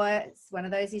before, it's one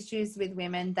of those issues with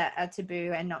women that are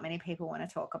taboo and not many people want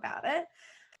to talk about it.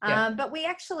 But we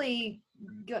actually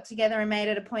got together and made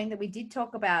it a point that we did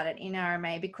talk about it in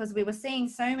RMA, because we were seeing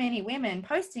so many women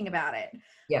posting about it.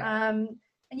 And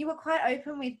you were quite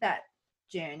open with that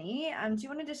journey. Do you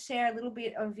want to just share a little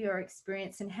bit of your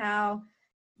experience and how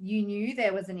you knew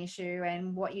there was an issue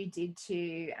and what you did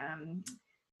to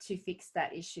fix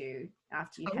that issue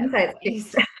after you had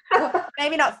it? Well,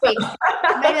 maybe not fix.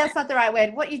 Maybe that's not the right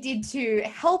word. What you did to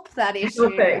help that issue.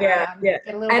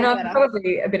 And I'm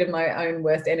probably a bit of my own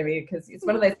worst enemy, because it's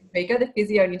one of those things where you go to the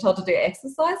physio and you're told to do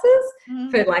exercises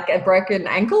for like a broken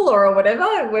ankle or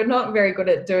whatever. We're not very good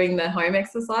at doing the home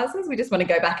exercises. We just want to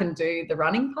go back and do the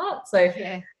running part. So,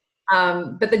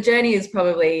 but the journey is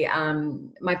probably,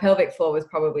 my pelvic floor was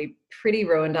probably pretty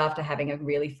ruined after having a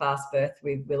really fast birth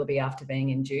with Willoughby after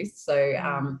being induced.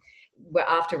 So,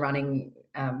 after running,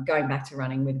 going back to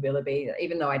running with Willoughby,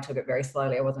 even though I took it very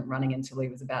slowly, I wasn't running until he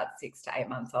was about 6 to 8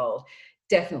 months old,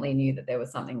 definitely knew that there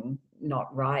was something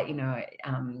not right,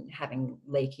 having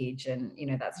leakage and,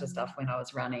 that sort of stuff when I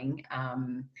was running.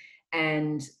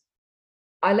 And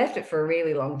I left it for a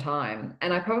really long time,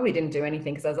 and I probably didn't do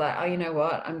anything because I was like, oh, you know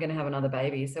what? I'm going to have another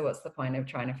baby. So what's the point of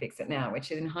trying to fix it now? Which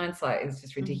in hindsight is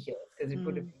just ridiculous, because it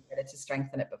would have been better to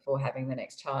strengthen it before having the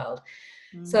next child.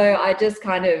 So I just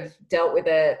kind of dealt with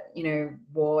it,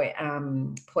 wore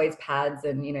poise pads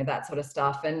and, that sort of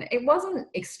stuff. And it wasn't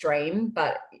extreme,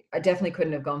 but I definitely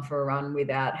couldn't have gone for a run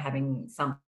without having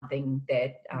something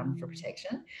there for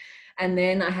protection. And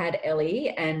then I had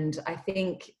Ellie, and I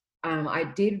think I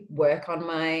did work on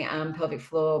my pelvic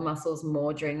floor muscles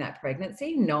more during that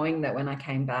pregnancy, knowing that when I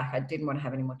came back, I didn't want to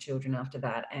have any more children after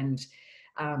that. And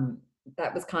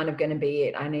that was kind of going to be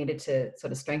it. I needed to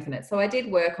sort of strengthen it. So I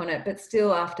did work on it, but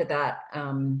still after that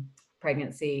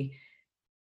pregnancy,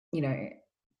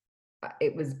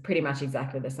 it was pretty much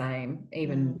exactly the same.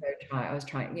 Even though I was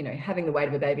trying, having the weight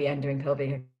of a baby and doing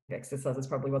pelvic exercises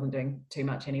probably wasn't doing too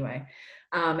much anyway.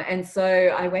 And so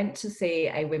I went to see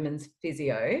a women's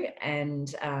physio, and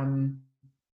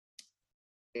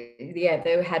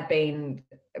there had been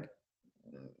a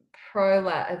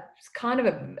prolapse, kind of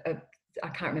a I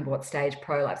can't remember what stage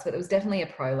prolapse, but it was definitely a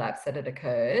prolapse that had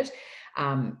occurred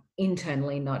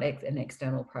internally, not an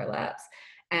external prolapse.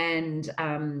 And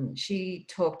she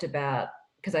talked about,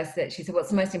 because she said, what's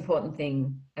the most important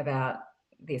thing about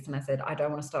this? And I said, I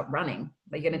don't want to stop running.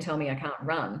 Are you going to tell me I can't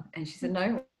run? And she said,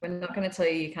 no, We're not going to tell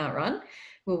you can't run.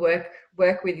 We'll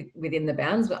work within the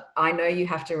bounds. But I know you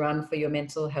have to run for your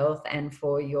mental health and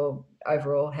for your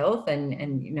overall health,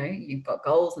 and you know, you've got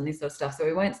goals and this sort of stuff. So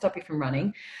we won't stop you from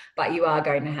running, but you are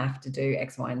going to have to do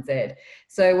X, Y, and Z.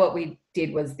 So what we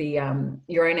did was the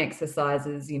your own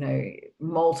exercises, you know,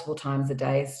 multiple times a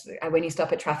day. So when you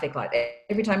stop at traffic light,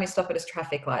 every time you stop at a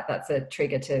traffic light, that's a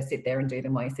trigger to sit there and do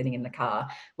them while you're sitting in the car,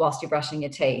 whilst you're brushing your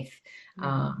teeth.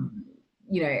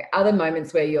 You know, other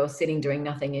moments where you're sitting doing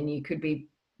nothing and you could be,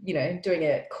 you know, doing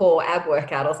a core ab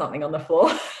workout or something on the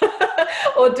floor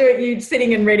or you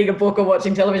sitting and reading a book or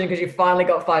watching television because you've finally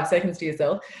got 5 seconds to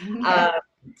yourself.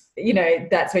 You know,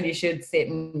 that's when you should sit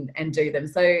and do them.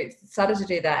 So started to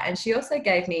do that. And she also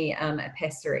gave me a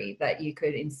pessary that you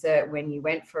could insert when you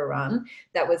went for a run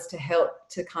that was to help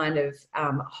to kind of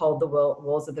hold the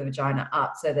walls of the vagina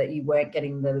up so that you weren't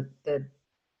getting the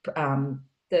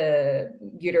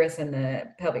uterus and the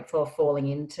pelvic floor falling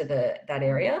into that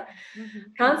area.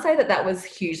 Can't say that was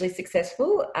hugely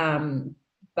successful,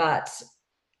 but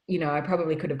you know, I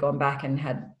probably could have gone back and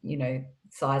had, you know,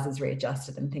 sizes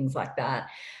readjusted and things like that.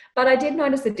 But I did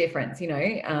notice a difference, you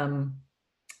know.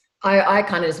 I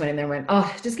kind of just went in there and went,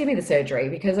 oh, just give me the surgery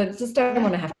because I just don't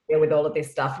want to have to deal with all of this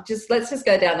stuff. Let's just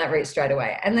go down that route straight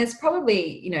away. And there's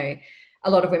probably, you know, a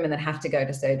lot of women that have to go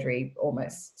to surgery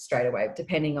almost straight away,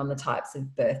 depending on the types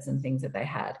of births and things that they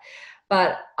had.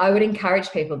 But I would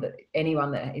encourage people, that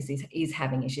anyone that is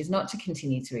having issues, not to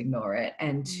continue to ignore it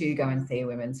and to go and see a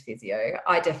women's physio.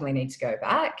 I definitely need to go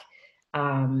back.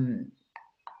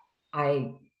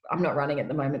 I'm not running at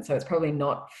the moment, so it's probably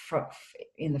not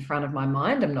in the front of my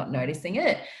mind. I'm not noticing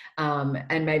it.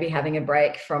 And maybe having a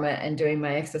break from it and doing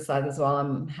my exercises while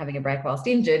I'm having a break whilst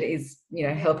injured is, you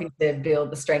know, helping to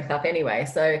build the strength up anyway.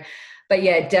 So, but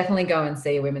yeah, definitely go and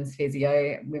see a women's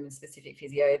physio, women's specific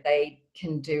physio. They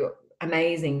can do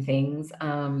amazing things.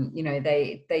 You know,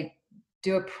 they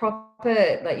do a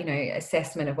proper, like, you know,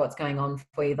 assessment of what's going on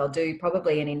for you. They'll do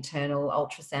probably an internal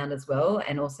ultrasound as well,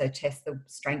 and also test the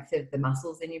strength of the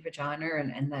muscles in your vagina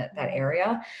and that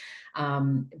area.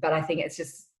 But I think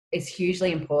it's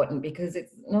hugely important because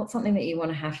it's not something that you want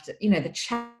to have to, you know, the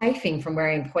chafing from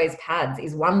wearing poised pads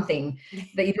is one thing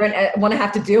that you don't want to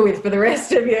have to deal with for the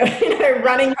rest of your, you know,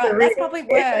 running. Right, that's probably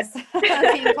worse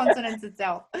than incontinence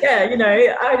itself. Yeah, you know,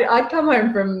 I'd come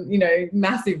home from, you know,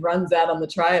 massive runs out on the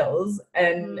trails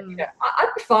and, you know,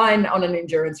 I'd be fine on an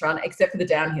endurance run except for the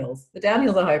downhills. The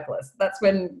downhills are hopeless. That's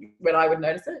when I would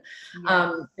notice it.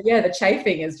 The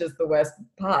chafing is just the worst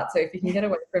part. So if you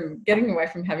can getting away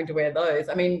from having to wear those,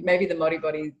 I mean, maybe the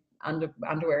Modibody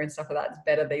underwear and stuff like that is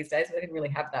better these days. I didn't really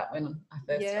have that when I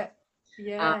first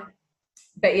started.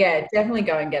 But yeah, definitely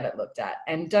go and get it looked at,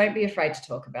 and don't be afraid to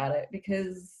talk about it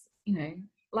because, you know,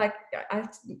 like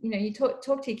you talk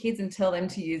to your kids and tell them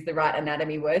to use the right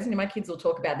anatomy words. You know, my kids will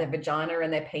talk about their vagina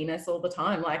and their penis all the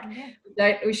time. Like,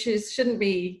 we shouldn't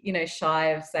be, you know, shy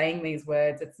of saying these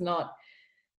words. It's not,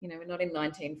 you know, we're not in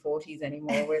 1940s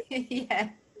anymore.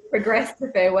 We're progressed a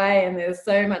fair way, and there's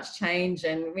so much change,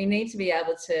 and we need to be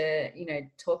able to, you know,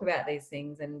 talk about these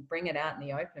things and bring it out in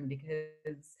the open,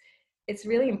 because it's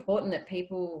really important that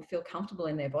people feel comfortable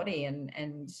in their body,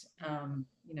 and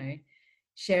you know,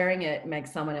 sharing it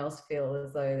makes someone else feel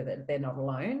as though that they're not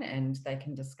alone and they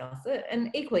can discuss it. And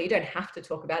equally, you don't have to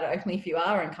talk about it openly if you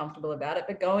are uncomfortable about it,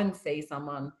 but go and see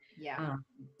someone,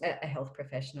 a health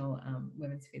professional,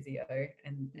 women's physio,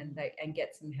 and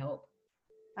get some help.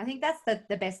 I think that's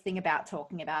the best thing about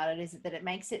talking about it, is that it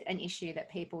makes it an issue that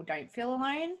people don't feel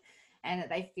alone, and that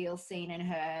they feel seen and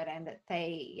heard, and that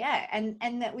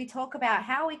and that we talk about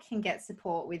how we can get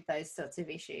support with those sorts of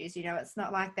issues. You know, it's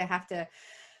not like they have to,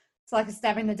 it's like a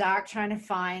stab in the dark trying to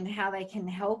find how they can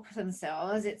help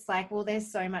themselves. It's like, well,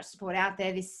 there's so much support out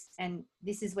there. This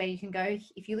is where you can go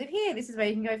if you live here. This is where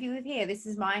you can go if you live here. This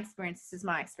is my experience. This is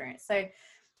my experience. So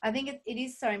I think it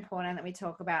is so important that we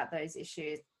talk about those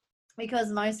issues,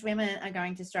 because most women are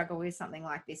going to struggle with something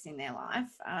like this in their life.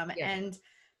 And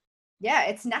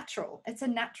it's natural. It's a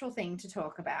natural thing to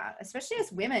talk about, especially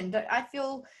as women. I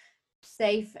feel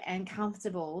safe and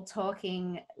comfortable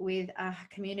talking with a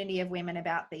community of women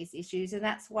about these issues. And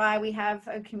that's why we have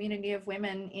a community of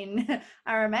women in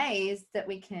RMA, is that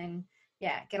we can,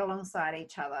 get alongside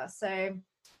each other. So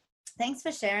thanks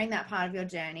for sharing that part of your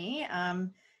journey.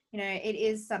 You know, it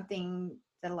is something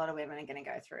that a lot of women are going to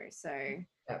go through. So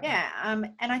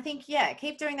and I think,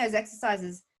 keep doing those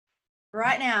exercises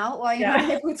right now while you're not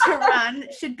able to run.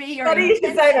 Should be your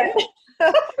intensive,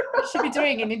 should be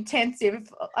doing an intensive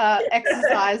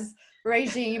exercise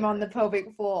regime on the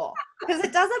pelvic floor, because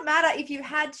it doesn't matter if you've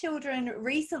had children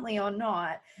recently or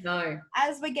not. No.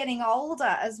 As we're getting older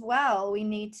as well, we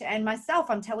need to, and myself,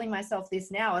 I'm telling myself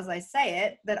this now as I say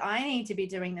it, that I need to be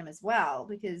doing them as well,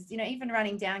 because, even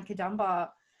running down Kadumba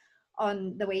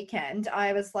on the weekend,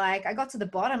 I was like, I got to the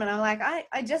bottom and I'm like,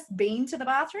 I just been to the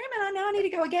bathroom and I know I need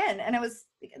to go again. And it was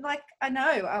like, I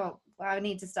know, I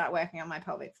need to start working on my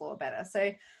pelvic floor better.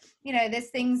 So, there's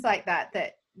things like that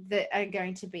are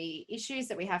going to be issues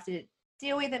that we have to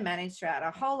deal with and manage throughout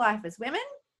our whole life as women.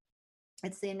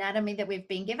 It's the anatomy that we've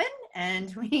been given,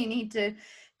 and we need to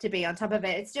be on top of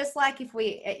it. It's just like if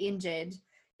we are injured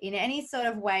in any sort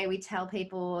of way, we tell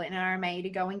people in RMA to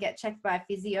go and get checked by a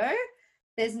physio.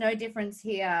 There's no difference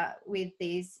here with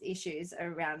these issues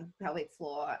around pelvic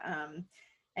floor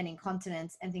and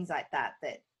incontinence and things like that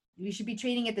we should be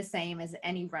treating it the same as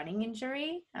any running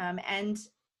injury. And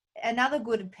another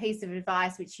good piece of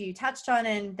advice, which you touched on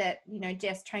and that,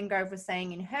 Jess Trengrove was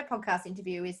saying in her podcast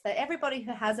interview, is that everybody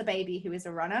who has a baby who is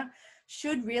a runner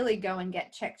should really go and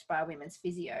get checked by a women's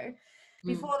physio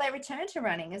before they return to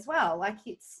running as well. Like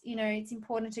it's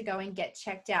important to go and get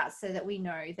checked out so that we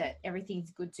know that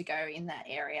everything's good to go in that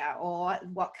area, or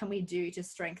what can we do to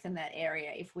strengthen that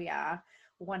area if we are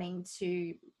wanting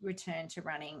to return to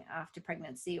running after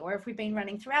pregnancy, or if we've been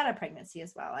running throughout our pregnancy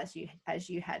as well, as you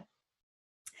had.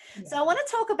 Yeah. So I want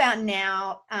to talk about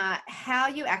now how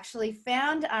you actually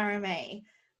found RMA.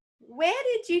 Where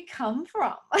did you come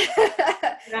from?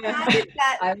 How did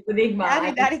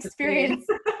that experience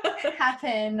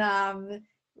happen?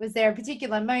 Was there a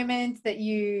particular moment that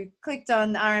you clicked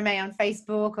on RMA on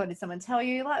Facebook, or did someone tell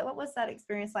you? Like, what was that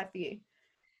experience like for you?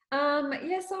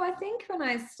 So I think when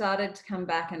I started to come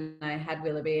back and I had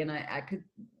Willoughby, and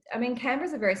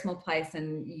Canberra's a very small place,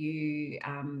 and you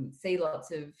see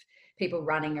lots of people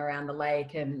running around the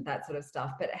lake and that sort of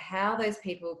stuff. But how those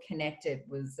people connected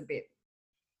was a bit,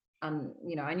 I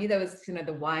knew there was, the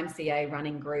YMCA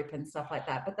running group and stuff like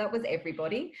that, but that was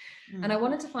everybody. And I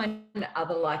wanted to find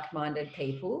other like-minded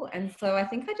people. And so I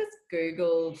think I just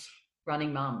Googled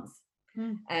running mums.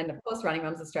 And of course, Running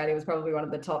Mums Australia was probably one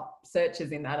of the top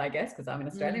searches in that, I guess, because I'm in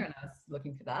Australia and I was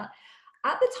looking for that.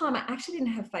 At the time, I actually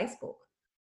didn't have Facebook,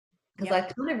 because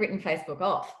I'd kind of written Facebook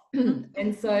off.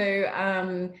 And so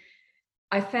I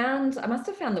must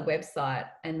have found the website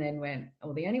and then went,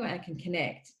 the only way I can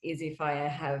connect is if I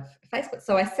have Facebook.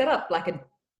 So I set up like a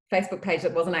Facebook page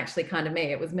that wasn't actually kind of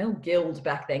me. It was Mel Guild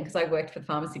back then, because I worked for the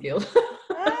Pharmacy Guild.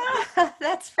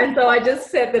 That's funny. And so I just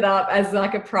set it up as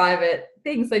like a private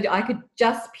thing, so I could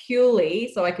join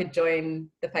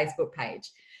the Facebook page.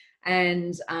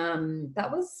 And that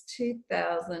was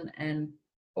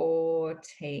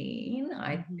 2014,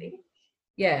 I think.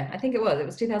 Yeah, I think it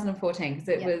was 2014, because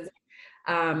it was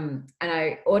and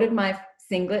I ordered my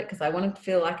singlet because I wanted to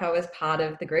feel like I was part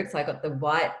of the group. So I got the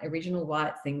original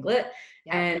white singlet,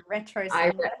 and retro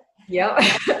singlet.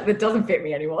 It doesn't fit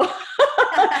me anymore.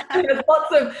 There's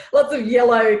lots of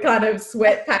yellow kind of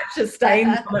sweat patches,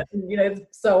 stains on it, and,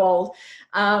 so old.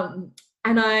 And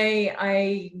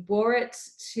I wore it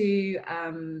to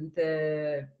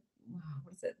the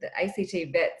ACT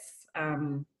Vets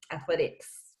athletics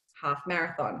half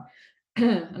marathon,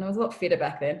 and I was a lot fitter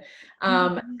back then.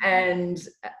 And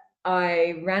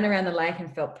I ran around the lake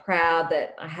and felt proud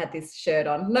that I had this shirt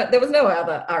on. No, there was no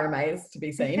other RMAs to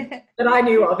be seen that I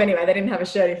knew of. Anyway, they didn't have a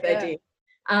shirt if they did.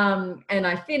 And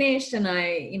I finished, and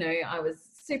I was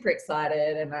super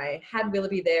excited, and I had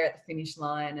Willoughby there at the finish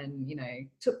line, and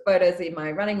took photos in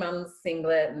my Running Mums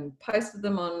singlet and posted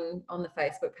them on the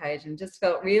Facebook page, and just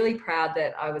felt really proud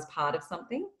that I was part of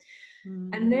something.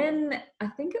 And then I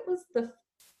think it was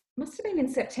must have been in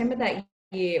September that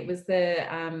year, it was the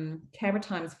Canberra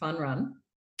Times Fun Run,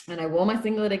 and I wore my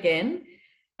singlet again,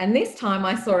 and this time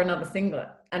I saw another singlet.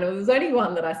 And it was only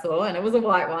one that I saw, and it was a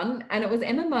white one, and it was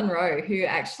Emma Munro, who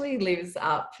actually lives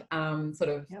up Highlands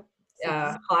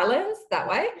that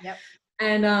way.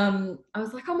 And I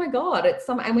was like, oh my God,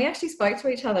 and we actually spoke to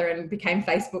each other and became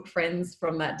Facebook friends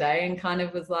from that day, and kind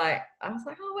of was like, I was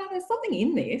like, oh wow, there's something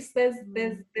in this. There's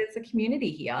a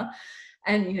community here.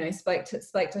 And spoke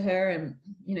to her, and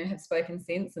have spoken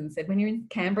since, and said, when you're in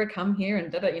Canberra, come here,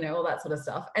 and all that sort of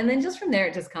stuff. And then just from there,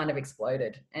 it just kind of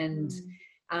exploded. And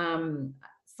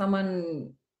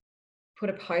someone put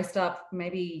a post up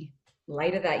maybe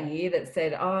later that year that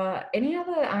said, any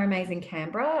other RMAs in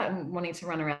Canberra and wanting to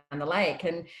run around the lake?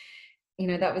 And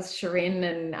that was Shirin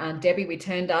and Debbie. We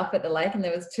turned up at the lake, and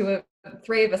there was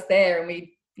three of us there, and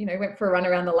we went for a run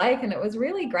around the lake, and it was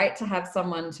really great to have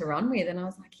someone to run with. And I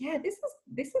was like, yeah, this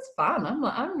is fun.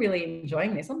 I'm really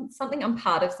enjoying this. I'm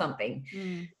part of something.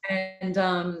 And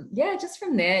just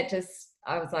from there,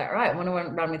 I was like, all right, I want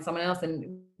to run with someone else.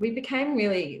 And we became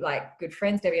really like good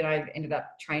friends. Debbie and I ended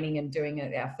up training and doing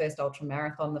our first ultra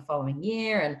marathon the following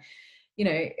year. And, you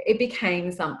know, it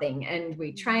became something, and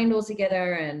we trained all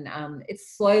together, and it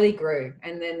slowly grew.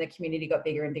 And then the community got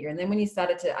bigger and bigger. And then when I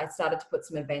started to put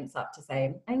some events up to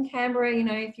say, in Canberra, you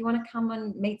know, if you want to come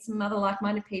and meet some other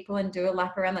like-minded people and do a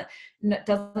lap around that, it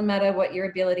doesn't matter what your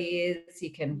ability is.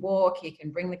 You can walk, you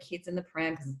can bring the kids in the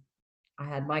pram, because I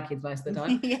had my kids most of the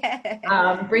time.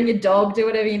 Yeah. Bring your dog, do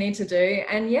whatever you need to do.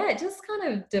 And yeah, it just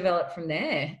kind of developed from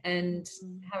there, and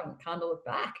haven't kind of looked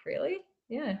back, really.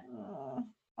 Yeah. Oh,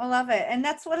 I love it. And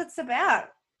that's what it's about.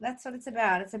 That's what it's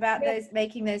about. It's about those,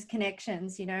 making those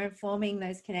connections, you know, forming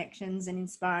those connections and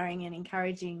inspiring and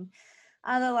encouraging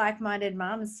other like-minded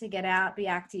mums to get out, be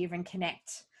active and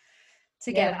connect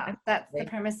together. Yeah, that's the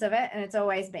premise of it. And it's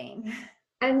always been.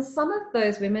 And some of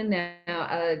those women now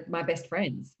are my best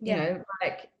friends, you know,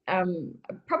 like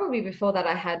probably before that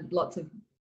I had lots of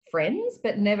friends,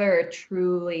 but never a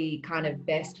truly kind of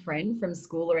best friend from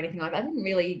school or anything like that. I didn't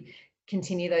really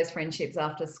continue those friendships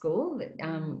after school,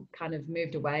 kind of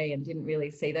moved away and didn't really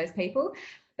see those people.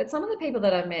 But some of the people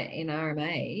that I met in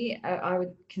RMA, I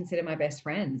would consider my best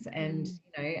friends, and, you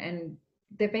know, and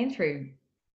they've been through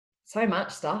so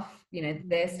much stuff, you know,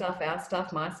 their stuff, our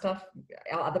stuff, my stuff,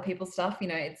 our other people's stuff, you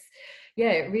know, it's,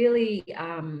 it really,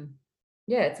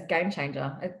 it's a game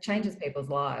changer. It changes people's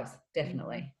lives,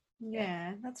 definitely.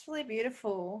 Yeah, that's really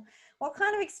beautiful. What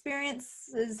kind of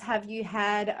experiences have you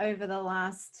had over the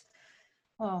last,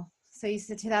 so you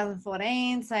said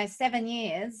 2014, so 7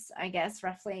 years, I guess,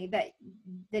 roughly,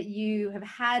 that you have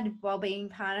had while being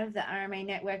part of the RMA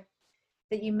network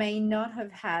that you may not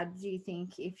have had, do you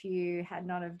think, if you had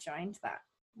not have joined that?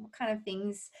 What kind of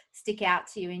things stick out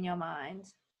to you in your mind?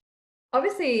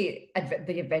 Obviously,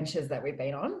 the adventures that we've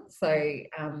been on. So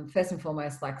first and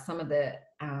foremost, like some of the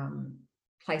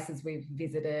places we've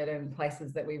visited and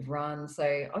places that we've run.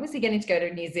 So obviously getting to go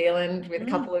to New Zealand with a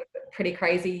couple of pretty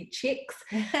crazy chicks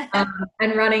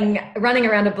and running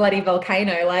around a bloody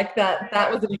volcano, like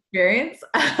that was an experience.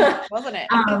 Wasn't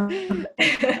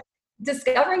it?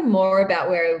 Discovering more about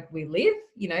where we live,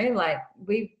 you know, like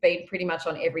we've been pretty much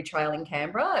on every trail in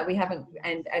Canberra. We haven't,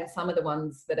 and some of the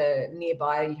ones that are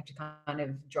nearby you have to kind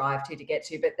of drive to get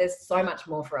to, but there's so much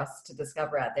more for us to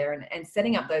discover out there, and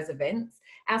setting up those events.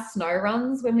 Our snow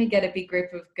runs, when we get a big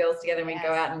group of girls together and we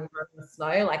go out and we run in the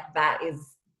snow, like that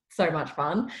is so much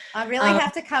fun. I really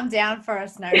have to come down for a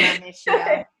snow run this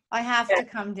year. I have to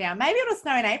come down. Maybe it'll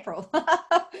snow in April.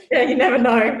 Yeah, you never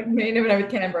know. You never know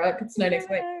with Canberra. It could snow next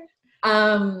week.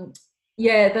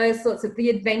 Those sorts of,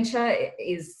 the adventure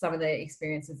is some of the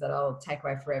experiences that I'll take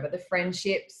away forever. The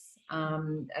friendships,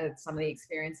 some of the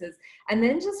experiences, and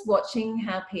then just watching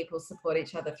how people support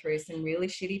each other through some really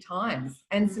shitty times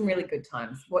and some really good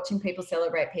times. Watching people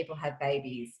celebrate, people have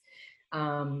babies,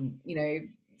 you know,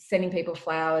 sending people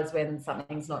flowers when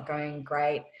something's not going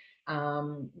great,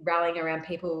 rallying around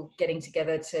people, getting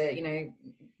together to, you know,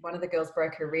 one of the girls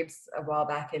broke her ribs a while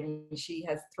back and she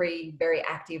has 3 very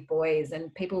active boys,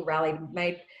 and people rallied,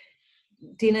 made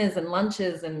dinners and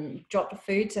lunches and dropped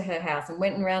food to her house and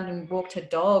went around and walked her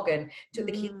dog and took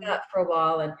the kids out for a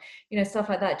while, and, you know, stuff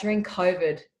like that. During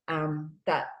COVID,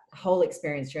 that whole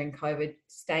experience during COVID,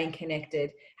 staying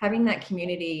connected, having that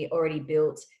community already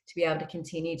built to be able to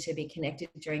continue to be connected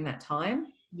during that time.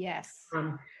 Yes.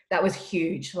 That was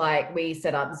huge. Like, we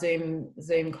set up Zoom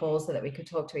calls so that we could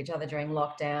talk to each other during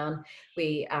lockdown.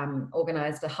 We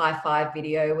organised a high five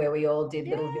video where we all did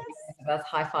little videos of us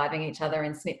high fiving each other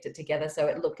and snipped it together, so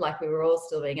it looked like we were all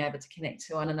still being able to connect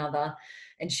to one another,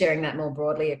 and sharing that more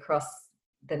broadly across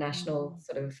the national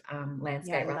sort of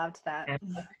landscape. Yeah, I loved that.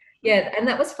 Yeah, and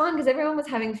that was fun because everyone was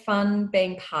having fun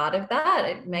being part of that.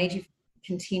 It made you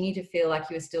continue to feel like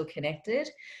you were still connected.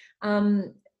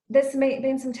 There's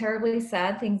been some terribly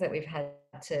sad things that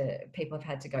people have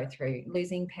had to go through,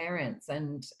 losing parents,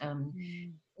 and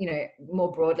you know,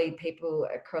 more broadly, people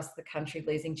across the country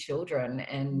losing children,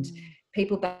 and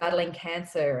people battling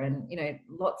cancer, and, you know,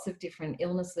 lots of different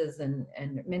illnesses and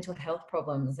mental health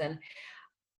problems. And,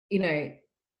 you know,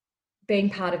 being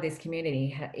part of this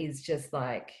community is just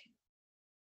like,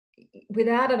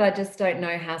 without it, I just don't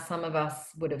know how some of us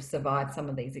would have survived some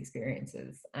of these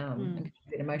experiences. I'm a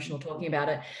bit emotional talking about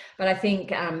it, but I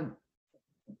think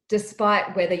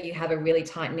despite whether you have a really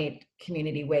tight-knit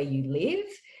community where you live,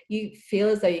 you feel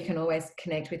as though you can always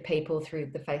connect with people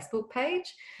through the Facebook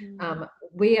page.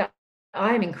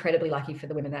 I am incredibly lucky for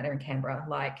the women that are in Canberra.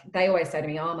 Like, they always say to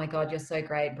me, oh my God, you're so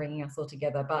great bringing us all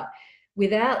together. But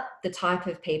without the type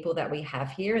of people that we have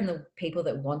here, and the people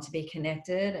that want to be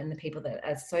connected, and the people that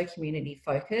are so community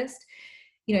focused,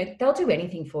 you know, they'll do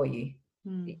anything for you.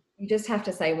 You just have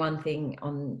to say one thing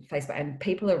on Facebook and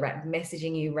people are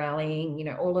messaging you, rallying, you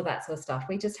know, all of that sort of stuff.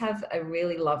 We just have a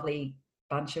really lovely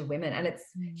bunch of women, and it's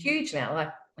huge now. Like,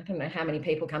 I don't know how many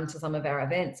people come to some of our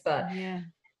events, but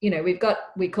you know, we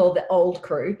call the old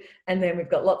crew, and then we've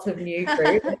got lots of new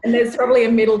crew, and there's probably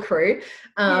a middle crew.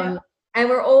 And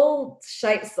we're all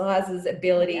shapes, sizes,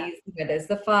 abilities. Yeah. You know, there's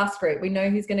the fast group. We know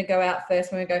who's going to go out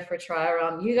first when we go for a trial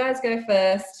run. You guys go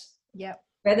first. Yep.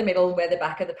 We're the middle. We're the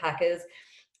back of the packers.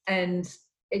 And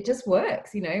it just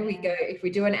works. You know, we go, if we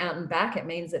do an out and back, it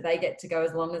means that they get to go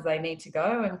as long as they need to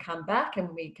go and come back, and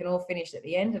we can all finish at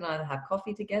the end and either have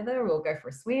coffee together or go for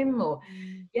a swim or,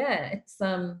 it's,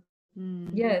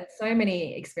 so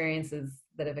many experiences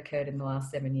that have occurred in the last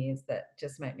 7 years that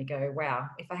just make me go, wow,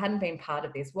 if I hadn't been part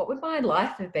of this, what would my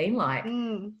life have been like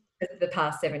the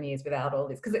past 7 years without all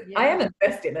this? Because I am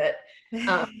immersed in it,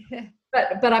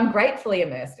 but I'm gratefully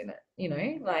immersed in it, you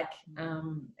know, like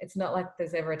it's not like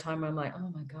there's ever a time where I'm like,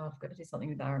 oh my God, I've got to do something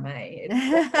with RMA.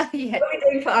 What are we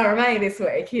doing for RMA this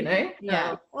week, you know?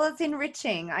 Well, it's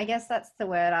enriching. I guess that's the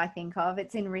word I think of.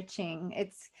 It's enriching.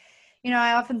 It's, you know,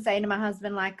 I often say to my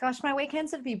husband, like, gosh, my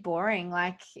weekends would be boring.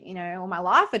 Like, you know, or my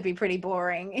life would be pretty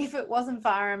boring if it wasn't for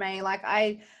RMA. Like,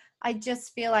 I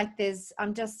just feel like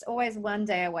I'm just always one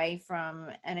day away from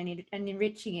an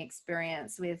enriching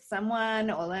experience with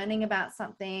someone, or learning about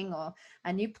something, or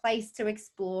a new place to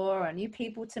explore, or new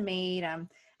people to meet. And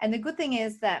the good thing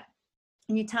is that,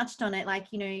 and you touched on it, like,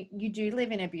 you know, you do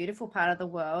live in a beautiful part of the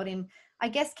world. And I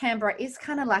guess Canberra is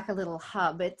kind of like a little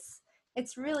hub.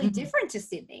 It's really different to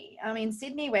Sydney. I mean,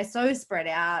 Sydney, we're so spread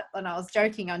out. And I was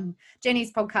joking on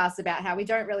Jenny's podcast about how we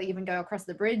don't really even go across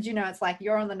the bridge. You know, it's like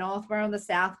you're on the north, we're on the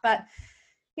south. But,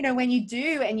 you know, when you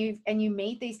do and you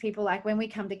meet these people, like when we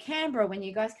come to Canberra, when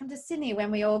you guys come to Sydney,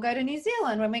 when we all go to New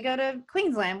Zealand, when we go to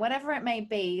Queensland, whatever it may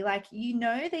be, like, you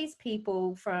know, these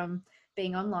people from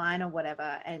being online or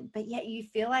whatever. But yet you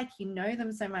feel like you know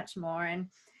them so much more.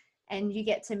 And you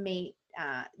get to meet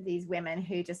these women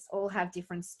who just all have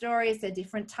different stories. They're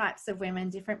different types of women,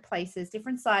 different places,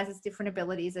 different sizes, different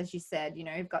abilities. As you said, you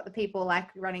know, you've got the people like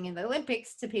running in the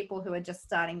Olympics to people who are just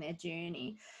starting their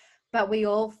journey, but we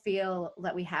all feel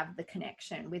that we have the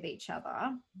connection with each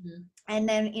other. And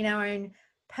then in our own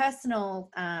personal,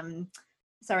 in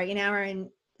our own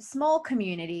smaller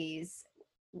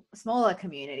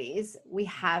communities, we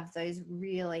have those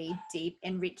really deep,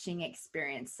 enriching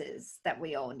experiences that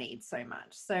we all need so much.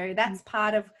 So that's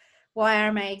part of why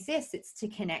RMA exists. It's to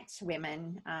connect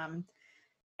women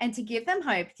and to give them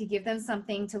hope, to give them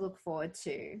something to look forward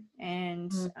to,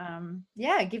 and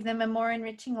give them a more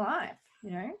enriching life,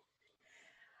 you know.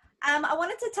 I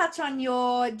wanted to touch on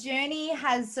your journey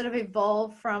has sort of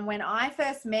evolved from when I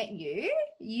first met you.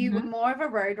 You were more of a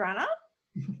road runner.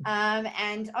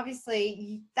 And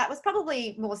obviously that was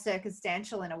probably more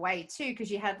circumstantial in a way too, because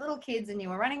you had little kids and you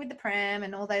were running with the pram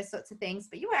and all those sorts of things,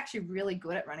 but you were actually really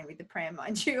good at running with the pram,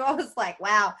 mind you. I was like,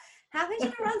 wow, how can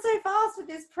you run so fast with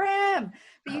this pram?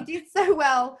 But you did so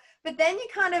well. But then you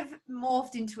kind of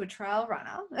morphed into a trail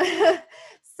runner,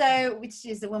 which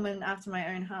is a woman after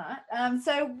my own heart.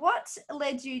 So what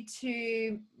led you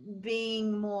to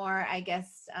being more, I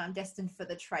guess, destined for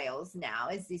the trails now?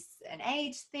 Is this an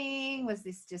age thing? Was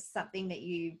this just something that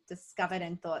you discovered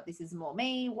and thought, this is more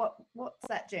me? What's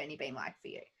that journey been like for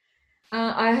you?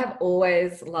 I have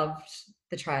always loved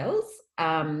the trails,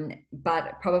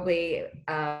 but probably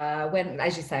when,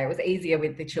 as you say, it was easier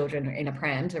with the children in a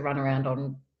pram to run around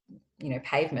on, you know,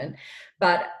 pavement.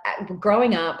 But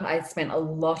growing up, I spent a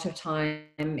lot of time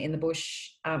in the bush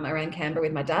around Canberra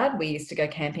with my dad. We used to go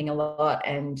camping a lot,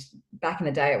 and back in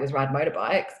the day it was ride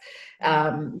motorbikes,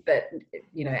 but,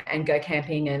 you know, and go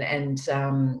camping and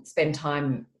spend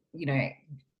time, you know,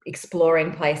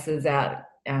 exploring places out,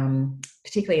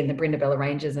 particularly in the Brindabella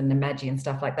Ranges and the Namadgi and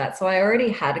stuff like that. So I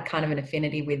already had a kind of an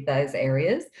affinity with those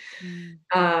areas.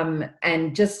 And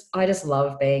I just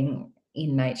love being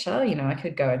in nature. You know, I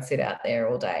could go and sit out there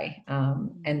all day.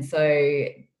 And so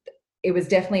it was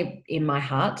definitely in my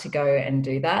heart to go and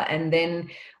do that. And then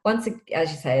once,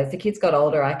 as you say, as the kids got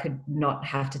older, I could not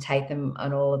have to take them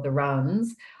on all of the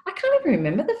runs. I can't even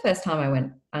remember the first time I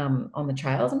went on the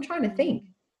trails. I'm trying to think.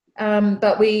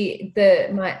 But we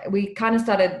kind of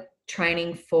started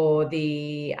training for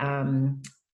the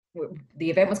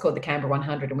event was called the Canberra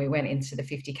 100, and we went into the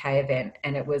 50K event,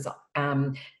 and it was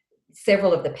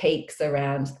several of the peaks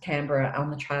around Canberra on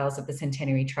the trails of the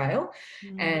Centenary Trail.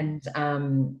 And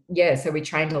so we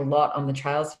trained a lot on the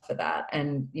trails for that,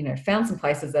 and, you know, found some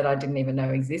places that I didn't even know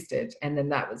existed. And then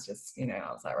that was just, you know,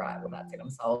 I was like, right, well, that's it, I'm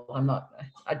sold.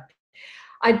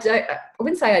 I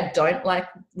wouldn't say I don't like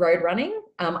road running.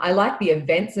 I like the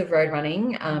events of road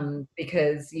running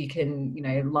because you can,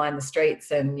 line the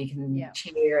streets and you can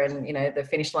cheer, and, the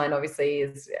finish line obviously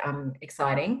is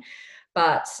exciting.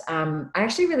 But I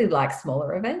actually really like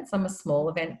smaller events. I'm a small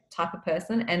event type of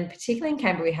person. And particularly in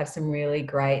Canberra, we have some really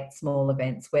great small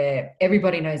events where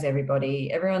everybody knows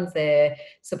everybody. Everyone's there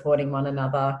supporting one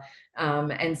another.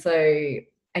 And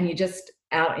you're just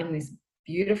out in this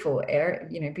beautiful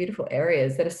area, beautiful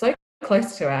areas that are so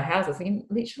close to our houses,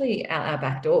 literally out our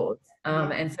back doors.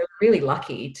 And so we're really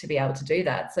lucky to be able to do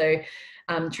that. So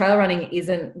trail running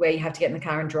isn't where you have to get in the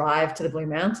car and drive to the Blue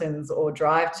Mountains or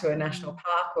drive to a national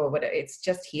park or whatever. It's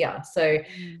just here. So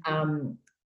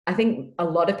I think a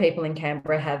lot of people in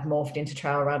Canberra have morphed into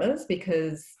trail runners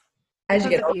because as you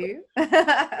get older,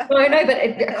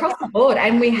 but across the board,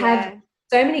 and we have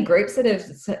so many groups that have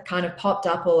kind of popped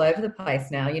up all over the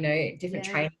place now, different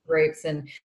training groups and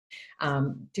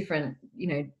different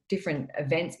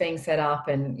events being set up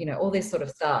and, all this sort of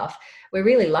stuff. We're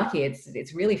really lucky.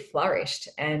 It's really flourished.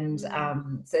 And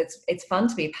so it's fun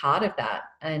to be part of that.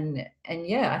 And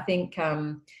I think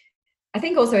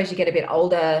also as you get a bit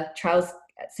older, trails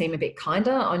seem a bit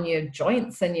kinder on your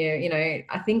joints and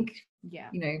I think,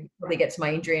 probably get to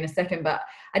my injury in a second, but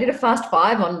I did a fast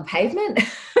 5 on pavement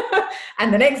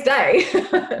and the next day,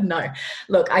 no,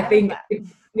 look, I think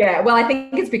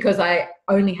it's because I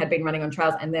only had been running on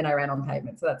trails and then I ran on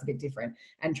pavement. So that's a bit different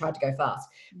and tried to go fast.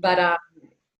 But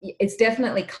it's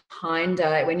definitely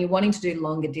kinder when you're wanting to do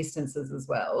longer distances as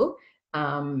well.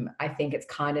 I think it's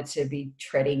kinder to be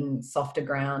treading softer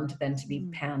ground than to be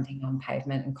pounding on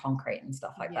pavement and concrete and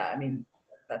stuff like that. I mean,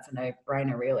 that's a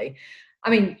no-brainer really. I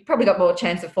mean, probably got more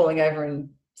chance of falling over and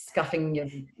scuffing your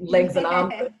legs and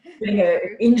arms, getting an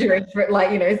injury for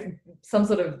some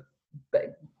sort of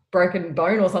broken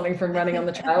bone or something from running on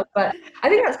the trail. But I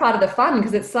think that's part of the fun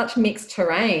because it's such mixed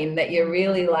terrain that you're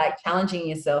really challenging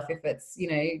yourself, if it's,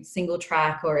 single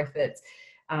track or if it's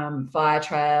fire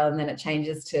trail and then it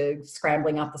changes to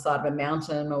scrambling up the side of a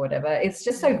mountain or whatever. It's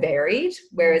just so varied.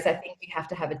 Whereas I think you have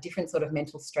to have a different sort of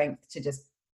mental strength to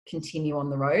just continue on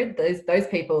the road. Those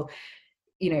people,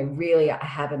 really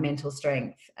have a mental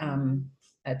strength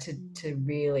to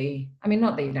really,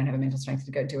 not that you don't have a mental strength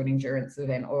to go do an endurance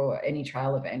event or any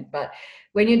trail event, but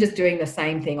when you're just doing the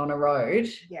same thing on a road,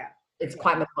 it's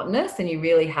quite monotonous, and you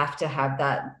really have to have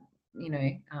that,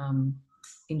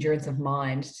 endurance of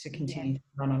mind to continue to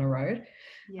run on a road.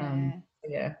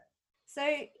 So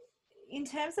in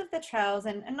terms of the trails,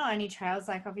 and not only trails,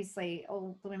 like obviously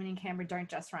all the women in Canberra don't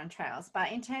just run trails,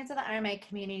 but in terms of the RMA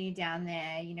community down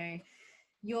there,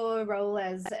 your role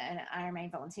as an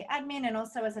RMA volunteer admin and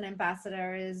also as an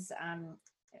ambassador is,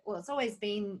 it's always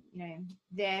been,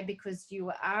 there because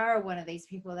you are one of these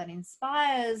people that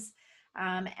inspires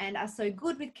and are so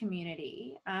good with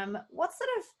community. What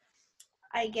sort of,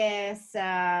 I guess,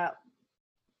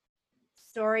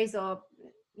 stories or,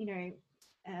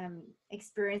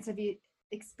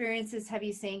 experiences have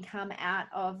you seen come out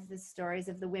of the stories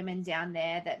of the women down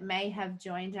there that may have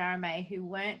joined RMA who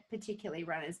weren't particularly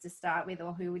runners to start with,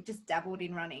 or who just dabbled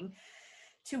in running,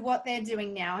 to what they're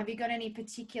doing now? Have you got any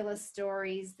particular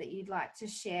stories that you'd like to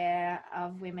share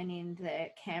of women in the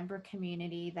Canberra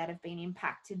community that have been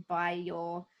impacted by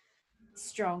your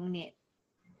strong knit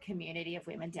community of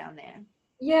women down there?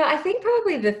 Yeah, I think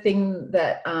probably the thing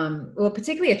that,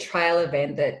 particularly a trail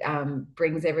event that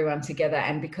brings everyone together,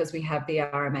 and because we have the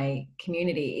RMA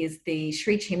community, is the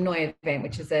Shri Chimnoy event,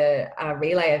 which is a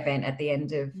relay event at the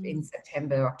end of in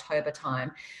September, October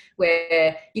time,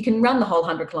 where you can run the whole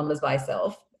 100 kilometres by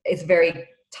yourself. It's very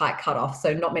tight cutoff,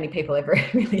 so not many people ever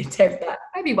really attempt that.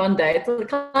 Maybe one day, it's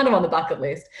kind of on the bucket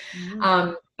list.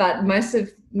 But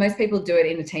most people do it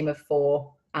in a team of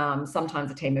 4.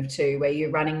 Sometimes a team of 2, where you're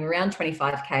running around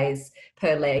 25 Ks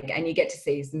per leg, and you get to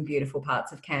see some beautiful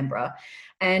parts of Canberra.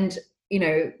 And,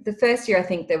 the first year, I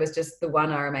think there was just the one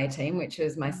RMA team, which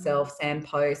was myself, Sam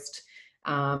Post,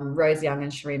 Rose Young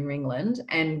and Shireen Ringland.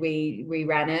 And we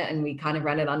ran it, and we kind of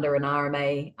ran it under an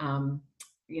RMA,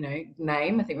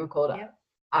 name. I think we were called it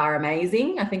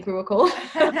RMazing, I think we were called.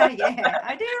 I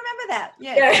do remember that.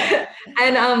 Yeah.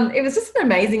 And it was just an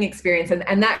amazing experience.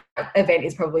 And that event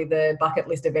is probably the bucket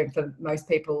list event for most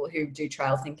people who do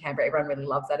trails in Canberra. Everyone really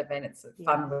loves that event. It's a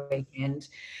fun weekend.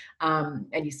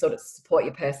 And you sort of support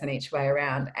your person each way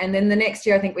around. And then the next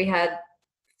year, I think we had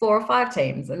 4 or 5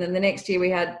 teams. And then the next year we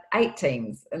had 8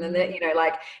 teams. And then,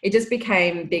 it just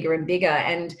became bigger and bigger.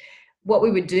 And what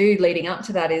we would do leading up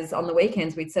to that is on the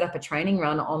weekends, we'd set up a training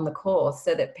run on the course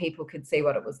so that people could see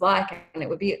what it was like. And it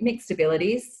would be mixed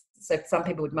abilities. So some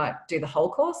people might do the whole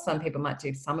course. Some people might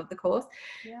do some of the course.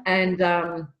 And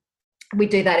we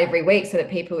do that every week so that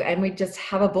people, and we just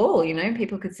have a ball,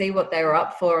 people could see what they were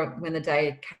up for when the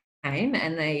day came,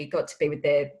 and they got to be with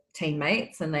their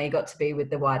teammates and they got to be with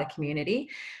the wider community.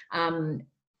 And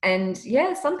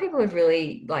yeah, some people have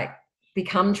really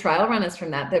become trail runners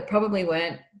from that probably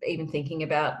weren't even thinking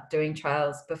about doing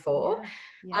trails before.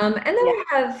 And then we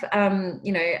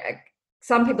have,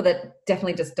 some people that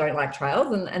definitely just don't like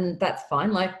trails, and that's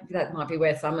fine. That might be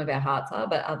where some of our hearts are,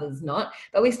 but others not.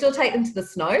 But we still take them to the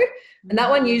snow, and that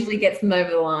one usually gets them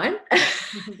over the line.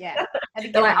 Yeah.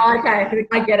 They're like, oh, okay,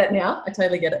 I get it now. I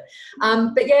totally get it.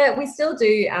 But yeah, we still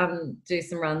do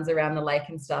some runs around the lake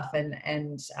and stuff, and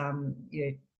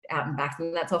out and back,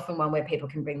 and that's often one where people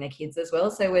can bring their kids as well,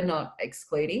 so we're not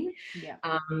excluding.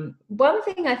 One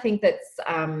thing I think that's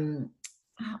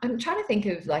I'm trying to think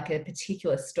of a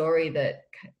particular story that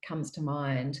comes to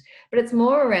mind, but it's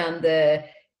more around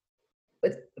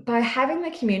by having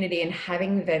the community and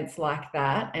having events like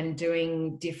that and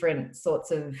doing different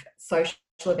sorts of social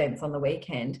events on the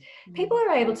weekend, people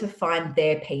are able to find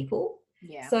their people.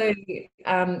 Yeah. So you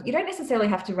don't necessarily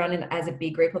have to run in as a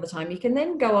big group all the time. You can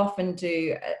then go off and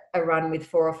do a run with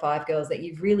 4 or 5 girls that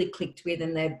you've really clicked with,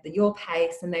 and they're your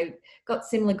pace, and they've got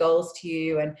similar goals to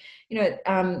you. And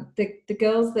the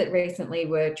girls that recently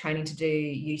were training to do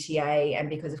UTA, and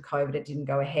because of COVID it didn't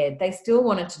go ahead, they still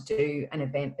wanted to do an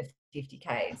event of 50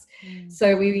 Ks.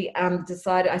 So we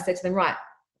decided, I said to them, right,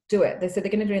 do it. They said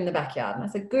they're going to do it in the backyard, and I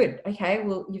said, good, okay,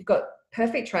 well, you've got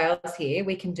perfect trails here,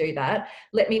 we can do that.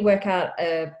 Let me work out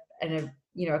a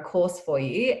course for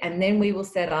you, and then we will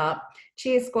set up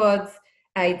cheer squads,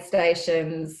 aid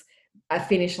stations, a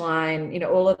finish line,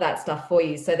 all of that stuff for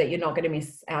you, so that you're not going to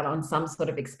miss out on some sort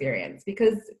of experience.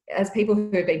 Because as people who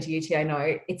have been to UTA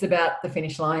know, it's about the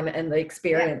finish line and the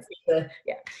experience.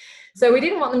 So we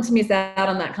didn't want them to miss out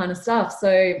on that kind of stuff.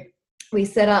 So we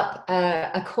set up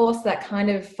a course that kind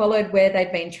of followed where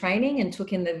they'd been training and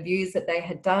took in the views that they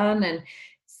had done and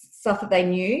stuff that they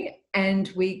knew. And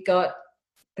we got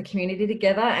the community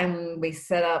together, and we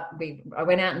set up, I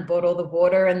went out and bought all the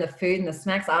water and the food and the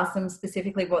snacks, asked them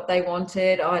specifically what they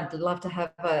wanted. Oh, I'd love to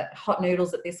have hot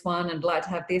noodles at this one, and I'd like to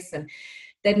have this. And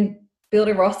then build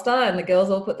a roster, and the girls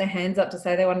all put their hands up to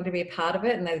say they wanted to be a part of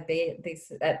it, and there'd be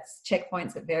at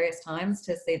checkpoints at various times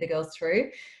to see the girls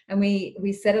through. And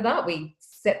we set it up. We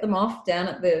set them off down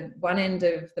at the one end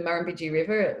of the Murrumbidgee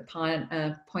River at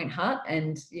Point Hut,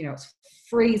 and it's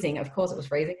freezing. Of course it was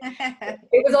freezing.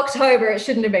 It was October, it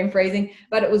shouldn't have been freezing,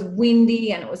 but it was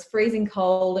windy and it was freezing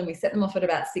cold, and we set them off at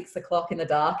about 6 o'clock in the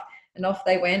dark. And off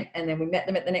they went, and then we met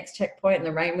them at the next checkpoint, and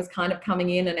the rain was kind of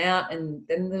coming in and out, and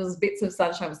then there was bits of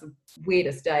sunshine. It was the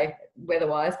weirdest day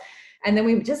weather-wise. And then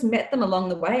we just met them along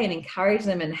the way and encouraged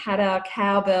them, and had our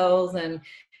cowbells, and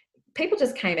people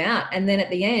just came out. And then at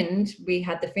the end, we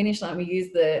had the finish line. We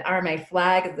used the RMA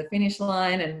flag as the finish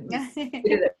line, and we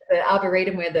did it at the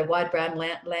Arboretum where the wide brown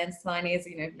land sign is,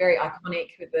 very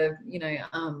iconic, with the,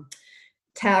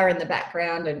 tower in the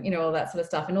background, and all that sort of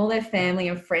stuff, and all their family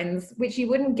and friends, which you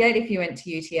wouldn't get if you went to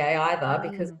UTA either,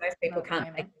 because most people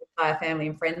can't make the entire family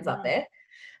and friends up there.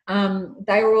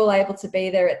 They were all able to be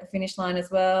there at the finish line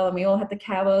as well, and we all had the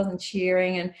cowbells and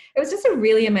cheering, and it was just a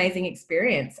really amazing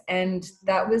experience. And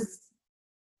that was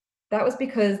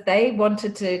because they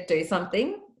wanted to do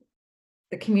something,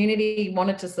 the community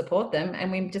wanted to support them,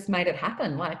 and we just made it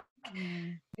happen. Now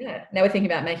we're thinking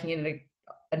about making it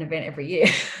an event every year.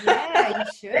 Yeah, you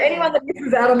should. Anyone that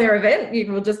misses out on their event, you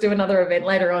will just do another event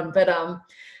later on. But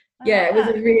it was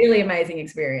a really amazing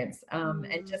experience.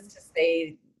 And just to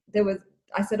see,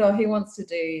 I said, oh, who wants to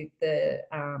do the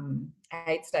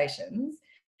aid stations?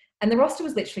 And the roster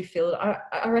was literally filled,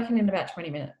 I reckon, in about 20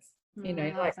 minutes.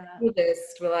 People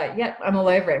just were like, yeah, I'm all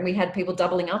over it. And we had people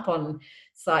doubling up on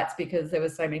sites because there were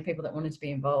so many people that wanted to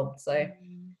be involved. So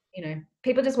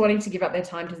people just wanting to give up their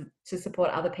time to support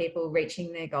other people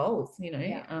reaching their goals,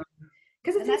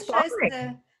 because it's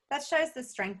inspiring. That shows the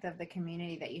strength of the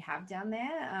community that you have down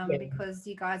there, because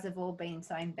you guys have all been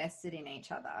so invested in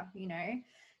each other.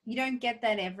 You don't get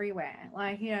that everywhere,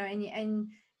 and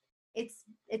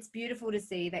it's beautiful to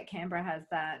see that Canberra has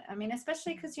that. I mean,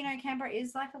 especially because Canberra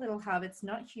is like a little hub. It's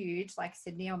not huge like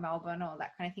Sydney or Melbourne or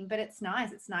that kind of thing, but it's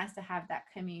nice. It's nice to have that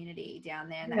community down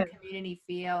there, and that community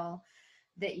feel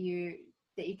that you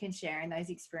can share in those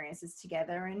experiences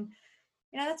together. And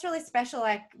that's really special.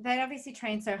 Like, they obviously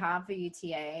trained so hard for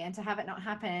UTA, and to have it not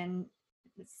happen,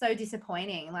 it's so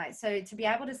disappointing. So to be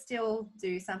able to still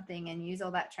do something and use all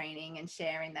that training and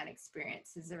share in that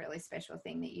experience is a really special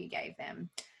thing that you gave them.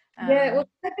 Well,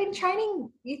 they've been training,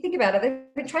 you think about it,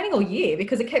 they've been training all year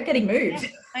because it kept getting moved.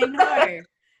 I know.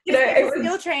 You know, it was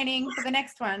still training for the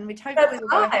next one, which hopefully will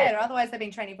go ahead, or otherwise they've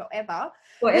been training forever.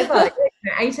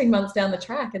 18 months down the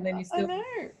track, and then you still.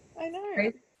 I know.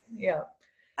 Crazy. Yeah.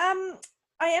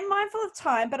 I am mindful of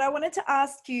time, but I wanted to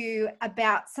ask you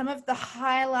about some of the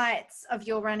highlights of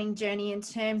your running journey in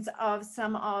terms of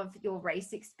some of your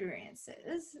race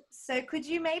experiences. So could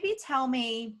you maybe tell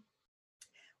me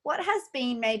what has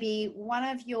been maybe one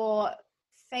of your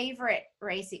favorite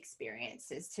race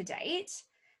experiences to date?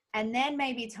 And then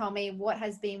maybe tell me what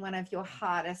has been one of your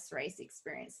hardest race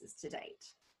experiences to date.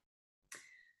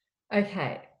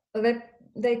 Okay. Well,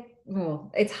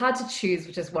 it's hard to choose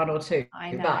just one or two.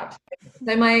 I know. But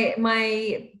so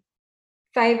my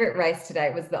favorite race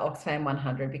today was the Oxfam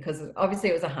 100, because obviously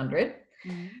it was 100,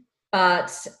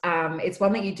 but it's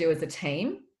one that you do as a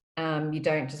team. You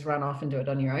don't just run off and do it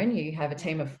on your own. You have a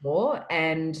team of 4,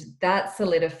 and that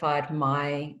solidified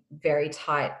my very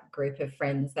tight group of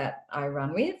friends that I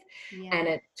run with. And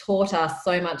it taught us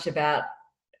so much about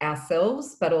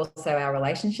ourselves, but also our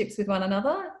relationships with one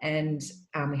another. And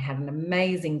we had an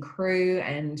amazing crew,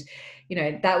 and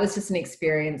that was just an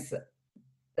experience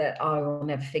that I will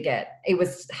never forget. It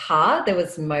was hard. There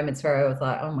was some moments where I was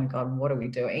like, oh my God, what are we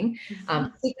doing?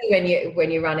 Particularly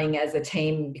when you're running as a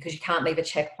team, because you can't leave a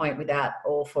checkpoint without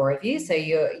all 4 of you. So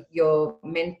you're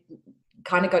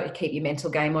kind of got to keep your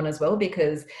mental game on as well,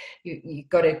 because you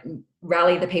got to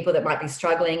rally the people that might be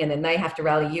struggling, and then they have to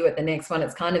rally you at the next one.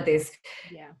 It's kind of this.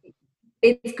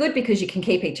 It's good because you can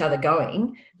keep each other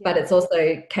going, but it's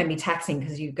also can be taxing,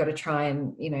 because you've got to try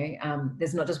and,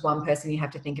 there's not just one person you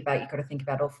have to think about. You've got to think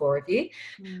about all 4 of you.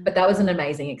 But that was an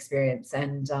amazing experience.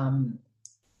 And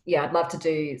I'd love to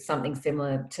do something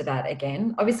similar to that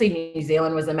again. Obviously, New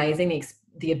Zealand was amazing.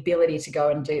 The ability to go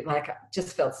and do,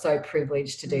 just felt so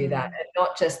privileged to do that. And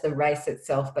not just the race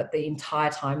itself, but the entire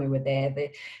time we were there, the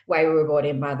way we were brought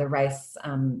in by the race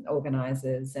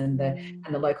organisers and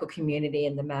the local community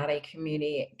and the Maori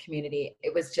community.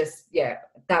 It was just,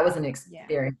 that was an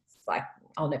experience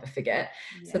I'll never forget.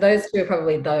 So those 2 are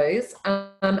probably those.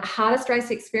 Hardest race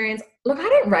experience. Look, I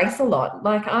don't race a lot.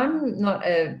 I'm not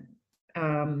a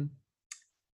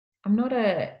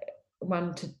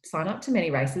one to sign up to many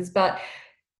races, but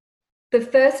the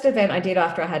first event I did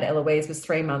after I had Eloise was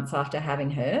 3 months after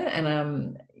having her,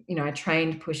 and I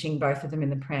trained pushing both of them in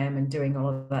the pram and doing all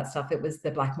of that stuff. It was the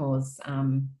Blackmores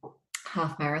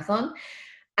half marathon,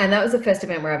 and that was the first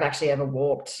event where I've actually ever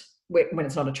walked, when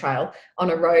it's not a trail,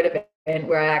 on a road event,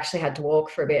 where I actually had to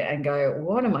walk for a bit and go,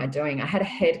 what am I doing? I had a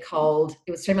head cold.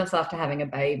 It was 3 months after having a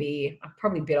baby. I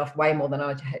probably bit off way more than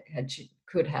I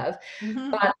could have,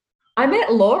 but I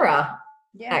met Laura,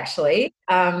 actually,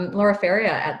 Laura Ferrier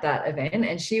at that event,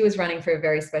 and she was running for a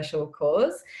very special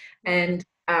cause. And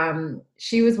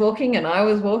she was walking and I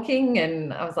was walking,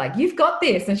 and I was like, you've got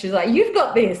this. And she's like, you've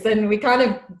got this. And we kind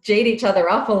of G'd each other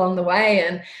up along the way.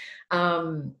 And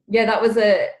that was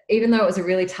even though it was a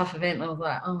really tough event, I was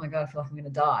like, oh my God, I feel like I'm going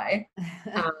to die.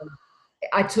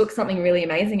 I took something really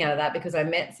amazing out of that, because I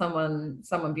met someone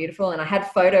beautiful, and I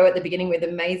had photo at the beginning with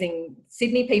amazing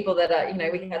Sydney people that are,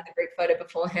 we had the group photo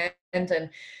beforehand,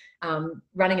 and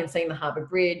running and seeing the Harbour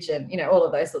Bridge, and all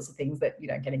of those sorts of things that you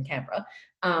don't get in Canberra.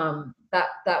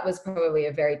 That was probably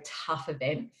a very tough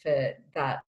event for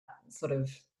that sort of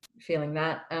feeling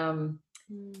that. And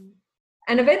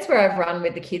events where I've run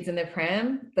with the kids in the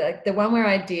pram, the one where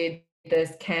I did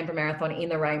the Canberra Marathon in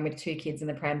the rain with 2 kids in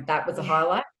the pram, that was a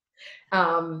highlight.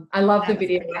 I love the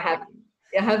video. I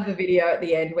have the video at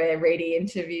the end where Reedy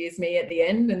interviews me at the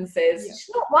end and says, she's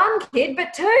not 1 kid,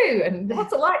 but 2. And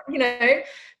what's it like,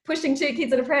 pushing 2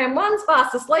 kids in a pram? One's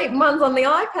fast asleep and one's on the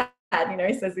iPad,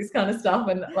 he says this kind of stuff.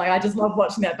 And I just love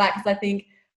watching that back, because I think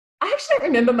I actually don't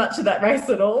remember much of that race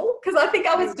at all, because I think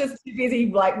I was just too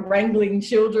busy wrangling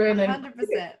children. And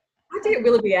 100%. I did it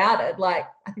Willoughby out at I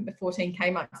think the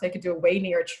 14K mark, so they could do a wee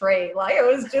near a tree. It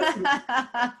was just...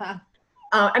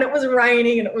 and it was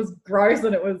raining and it was gross,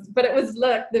 but it was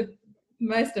the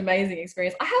most amazing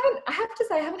experience. I have to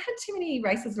say, I haven't had too many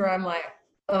races where I'm like,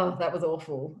 oh, that was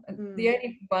awful. The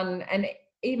only one, and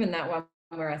even that one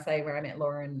where I met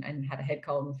Laura and had a head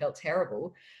cold and felt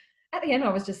terrible, at the end I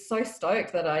was just so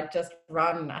stoked that I'd just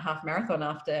run a half marathon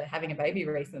after having a baby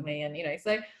recently. And,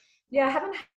 so I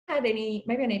haven't had any.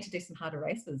 Maybe I need to do some harder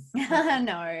races.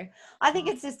 No, I think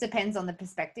it just depends on the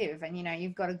perspective, and,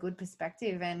 you've got a good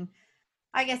perspective. And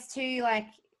I guess too,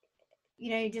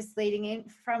 just leading in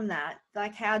from that,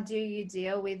 how do you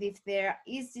deal with if there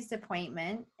is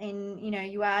disappointment, and,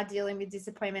 you are dealing with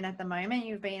disappointment at the moment,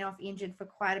 you've been off injured for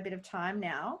quite a bit of time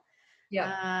now. You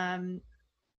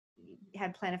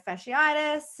had plantar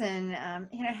fasciitis, and,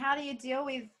 how do you deal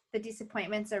with the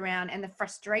disappointments around and the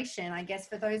frustration, I guess,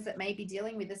 for those that may be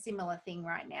dealing with a similar thing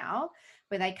right now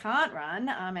where they can't run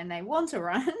and they want to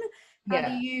run. How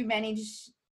do you manage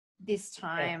this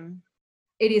time?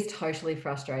 It is totally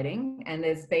frustrating. And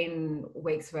there's been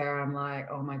weeks where I'm like,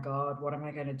 oh my God, what am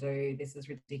I going to do? This is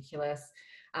ridiculous.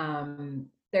 There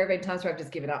have been times where I've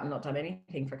just given up and not done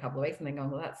anything for a couple of weeks and then gone,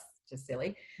 well, that's just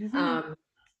silly.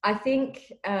 I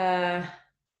think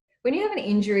when you have an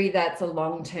injury that's a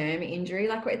long-term injury,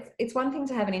 like it's one thing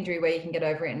to have an injury where you can get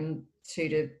over it in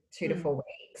 2 to 4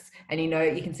 weeks and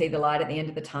you can see the light at the end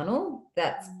of the tunnel.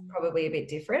 That's probably a bit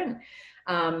different.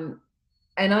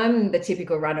 And I'm the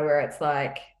typical runner where it's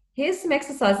like, here's some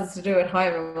exercises to do at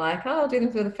home. And I'm like, oh, I'll do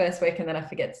them for the first week and then I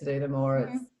forget to do them, or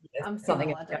it's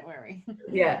something. Don't worry.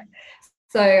 Yeah.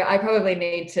 So I probably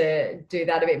need to do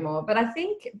that a bit more. But I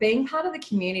think being part of the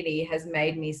community has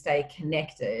made me stay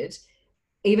connected,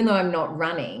 even though I'm not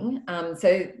running.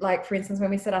 So like, for instance, when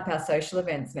we set up our social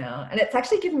events now, and it's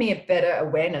actually given me a better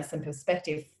awareness and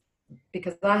perspective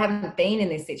because I haven't been in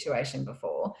this situation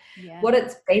before. What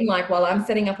it's been like while I'm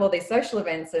setting up all these social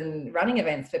events and running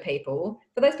events for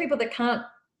those people that can't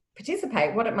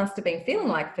participate, what it must have been feeling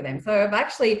like for them. So I've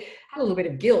actually had a little bit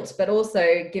of guilt, but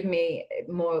also given me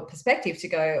more perspective to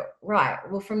go, right,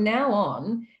 well, from now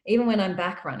on, even when I'm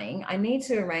back running, I need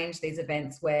to arrange these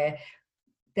events where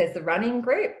there's the running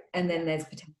group and then there's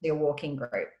potentially a walking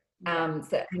group.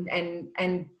 So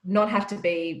and not have to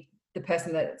be the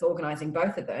person that's organizing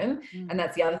both of them. And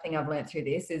that's the other thing I've learned through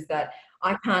this is that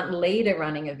I can't lead a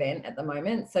running event at the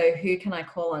moment. So who can I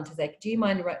call on to say, do you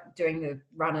mind doing the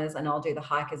runners and I'll do the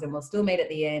hikers and we'll still meet at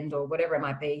the end, or whatever it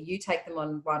might be. You take them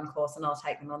on one course and I'll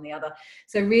take them on the other.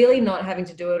 So really not having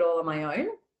to do it all on my own.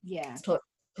 It's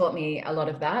taught me a lot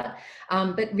of that.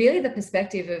 But really the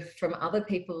perspective from other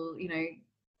people,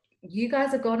 you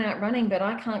guys have gone out running, but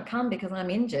I can't come because I'm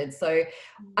injured. So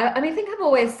I think I've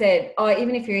always said,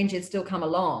 even if you're injured, still come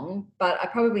along. But I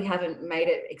probably haven't made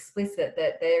it explicit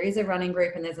that there is a running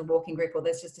group and there's a walking group, or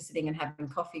there's just a sitting and having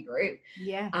coffee group.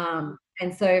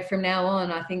 And so from now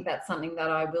on, I think that's something that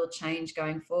I will change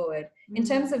going forward. In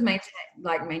terms of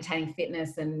maintaining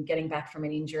fitness and getting back from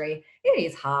an injury, it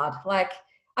is hard. Like,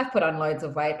 I've put on loads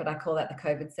of weight, but I call that the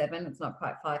COVID-7. It's not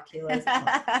quite 5 kilos.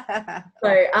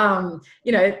 So,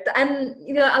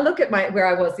 I look at where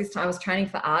I was this time. I was training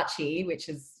for Archie, which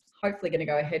is hopefully going to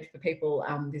go ahead for people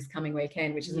this coming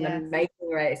weekend, which is an amazing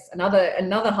race.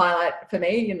 Another highlight for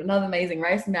me, another amazing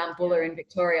race, Mount Buller in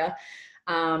Victoria.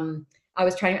 I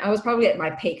was probably at my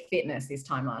peak fitness this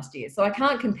time last year. So I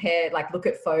can't compare, look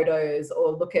at photos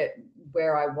or look at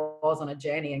where I was on a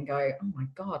journey and go, oh my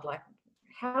God,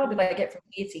 how did I get from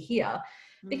here to here?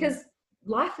 Because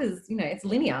life is, it's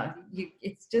linear.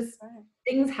 It's just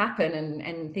things happen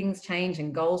and things change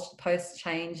and goalposts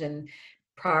change and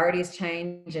priorities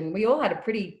change. And we all had a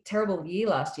pretty terrible year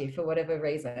last year for whatever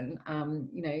reason.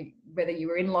 Whether you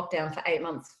were in lockdown for 8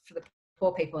 months for the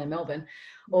poor people in Melbourne,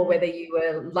 or whether you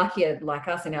were luckier like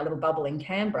us in our little bubble in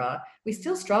Canberra, we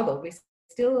still struggled. We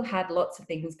still had lots of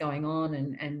things going on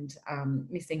and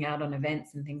missing out on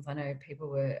events and things. I know people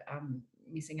were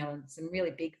missing out on some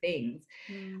really big things.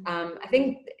 I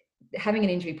think having an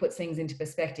injury puts things into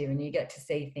perspective and you get to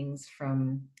see things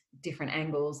from different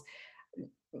angles.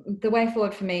 The way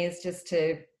forward for me is just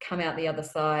to come out the other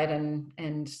side and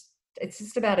it's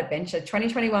just about adventure.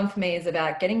 2021 for me is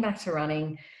about getting back to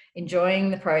running,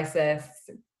 enjoying the process,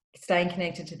 staying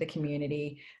connected to the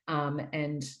community,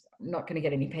 and not going to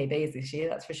get any PBs this year,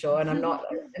 that's for sure. And I'm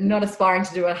not aspiring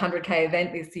to do a 100K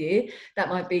event this year. That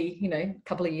might be, a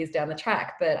couple of years down the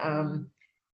track. But,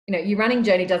 your running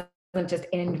journey doesn't just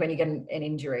end when you get an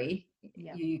injury.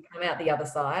 You come out the other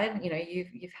side.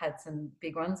 You've had some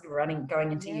big ones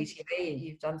going into UTV.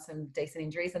 You've done some decent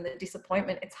injuries, and the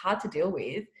disappointment, it's hard to deal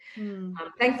with.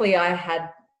 Thankfully, I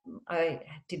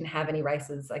didn't have any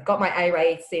races. I got my A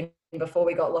race in before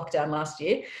we got locked down last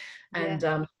year,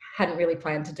 and hadn't really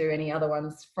planned to do any other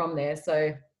ones from there.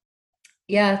 So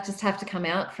just have to come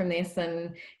out from this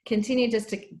and continue just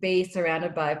to be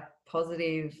surrounded by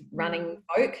positive running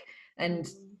folk and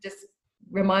just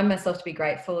remind myself to be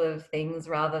grateful of things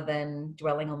rather than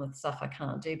dwelling on the stuff I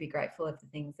can't do. Be grateful of the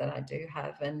things that I do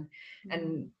have, and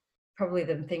probably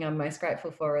the thing I'm most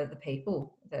grateful for are the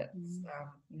people that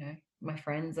my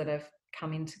friends that have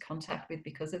come into contact with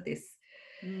because of this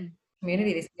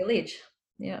community, this village.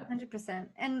 100%.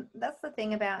 And that's the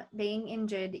thing about being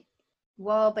injured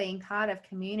while being part of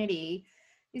community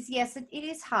is, yes, it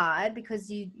is hard because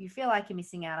you feel like you're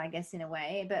missing out, I guess, in a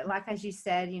way. But as you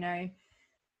said,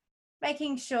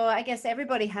 making sure, I guess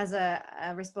everybody has a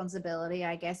responsibility,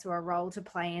 I guess, or a role to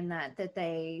play in that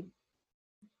they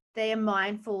they are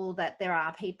mindful that there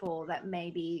are people that may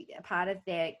be a part of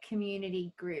their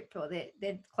community group or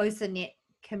their closer knit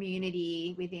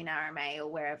community within RMA or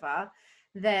wherever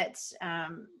that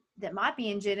that might be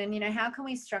injured. And, you know, how can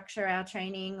we structure our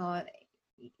training or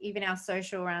even our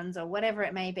social runs or whatever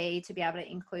it may be to be able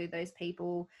to include those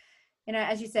people? You know,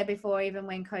 as you said before, even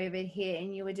when COVID hit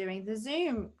and you were doing the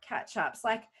Zoom catch-ups,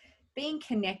 like being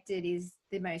connected is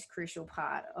the most crucial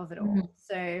part of it all. Mm-hmm.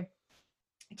 So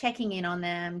checking in on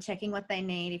them, checking what they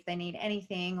need, if they need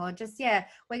anything, or just, yeah,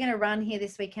 we're going to run here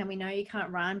this weekend. We know you can't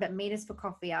run, but meet us for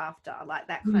coffee after, like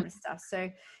that kind of stuff. So,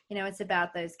 you know, it's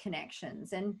about those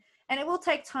connections, and it will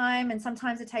take time. And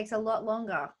sometimes it takes a lot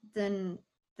longer than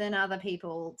other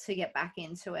people to get back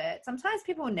into it. Sometimes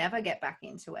people never get back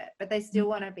into it, but they still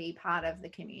want to be part of the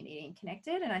community and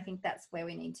connected. And I think that's where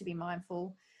we need to be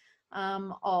mindful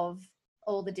of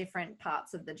all the different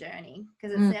parts of the journey,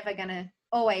 because it's never going to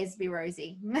always be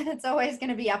rosy. It's always going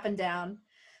to be up and down.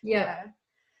 Yeah.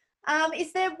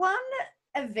 Is there one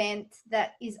event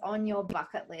that is on your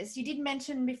bucket list? You did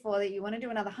mention before that you want to do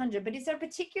another 100, but is there a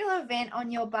particular event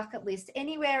on your bucket list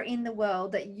anywhere in the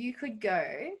world that you could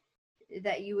go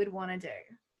that you would want to do,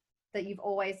 that you've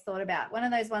always thought about? One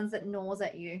of those ones that gnaws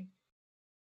at you?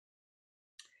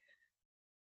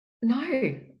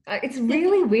 No, it's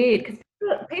really weird because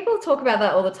people talk about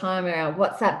that all the time around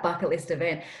what's that bucket list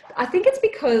event. I think it's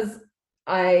because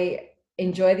I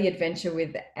enjoy the adventure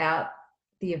without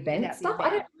the event stuff. I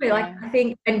don't really like, I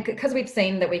think, and because we've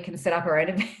seen that we can set up our own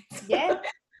events. Yeah.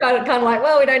 kind of like,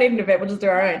 well, we don't need an event, we'll just do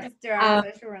our own. Just do our own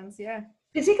social runs, yeah.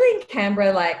 Particularly in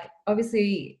Canberra, like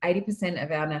obviously 80%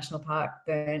 of our national park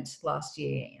burnt last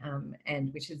year,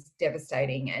 and which is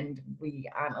devastating, and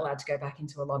we aren't allowed to go back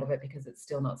into a lot of it because it's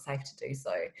still not safe to do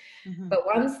so. Mm-hmm. But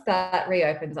once that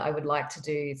reopens, I would like to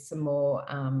do some more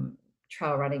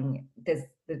trail running. There's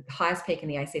the highest peak in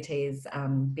the ACT is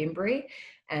Bimbury,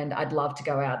 and I'd love to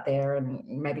go out there and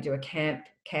maybe do a camp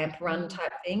run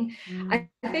type thing. I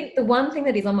think the one thing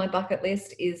that is on my bucket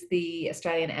list is the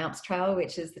Australian Alps Trail,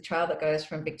 which is the trail that goes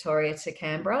from Victoria to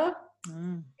Canberra.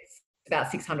 It's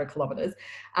about 600 kilometres.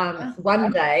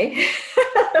 One day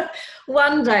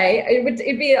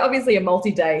it'd be obviously a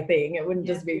multi-day thing. It wouldn't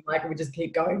just be like we just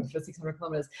keep going for 600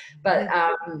 kilometres. But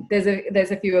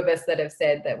there's a few of us that have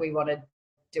said that we want to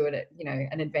do it at, you know,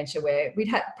 an adventure where we'd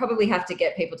probably have to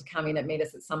get people to come in and meet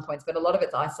us at some points, but a lot of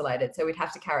it's isolated, so we'd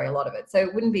have to carry a lot of it. So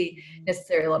it wouldn't be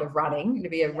necessarily a lot of running.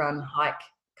 It'd be a run hike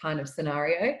kind of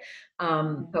scenario,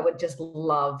 but would just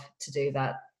love to do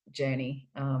that journey.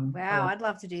 Wow, I'd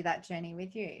love to do that journey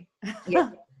with you.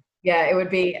 Yeah, it would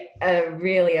be a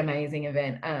really amazing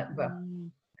event.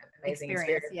 Amazing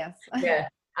experience. Yes. Yeah.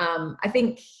 I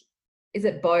think, is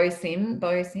it Bo Sims?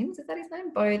 Is that his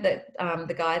name? Bo, that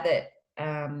the guy that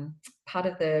part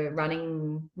of the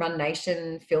Run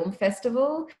Nation Film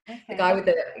Festival, the guy with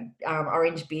the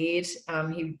orange beard,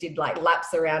 he did like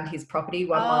laps around his property.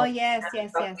 Yes.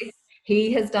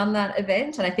 He has done that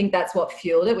event, and I think that's what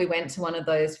fueled it. We went to one of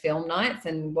those film nights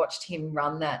and watched him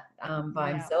run that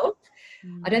by himself.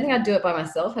 I don't think I'd do it by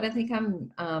myself. I don't think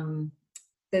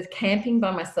there's camping by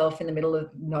myself in the middle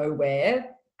of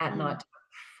nowhere at night.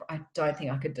 I don't think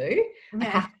I could do. I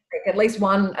have to take at least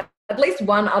one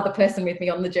other person with me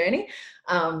on the journey.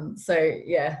 That's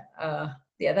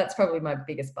probably my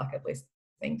biggest bucket list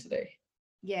thing to do.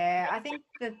 Yeah, I think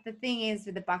the thing is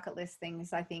with the bucket list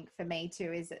things, I think for me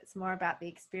too, is it's more about the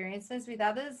experiences with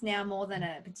others now more than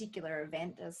a particular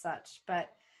event as such. But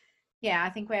yeah, I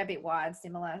think we're a bit wired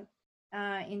similar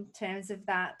in terms of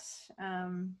that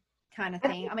kind of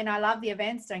thing. I mean, I love the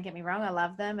events, don't get me wrong, I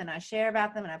love them and I share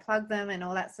about them and I plug them and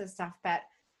all that sort of stuff, but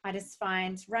I just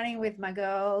find running with my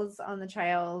girls on the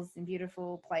trails in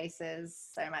beautiful places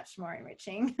so much more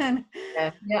enriching. I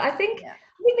think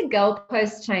the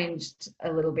goalposts changed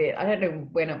a little bit. I don't know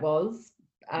when it was.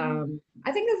 I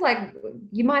think there's like,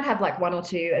 you might have like one or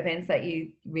two events that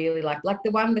you really like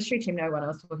the Shoot Team No one I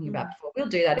was talking about before. We'll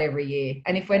do that every year,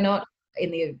 and if we're not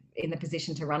in the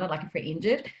position to run it, like if we're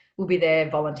injured, we'll be there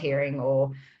volunteering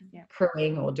or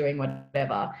crewing or doing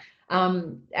whatever.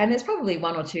 And there's probably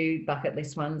one or two bucket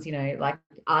list ones, you know, like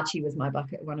Archie was one of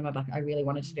my bucket. I really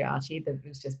wanted to do Archie. It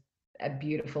was just a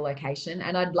beautiful location,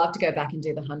 and I'd love to go back and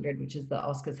do the 100, which is the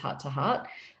Oscars Heart to Heart.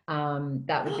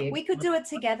 That would be. We could do it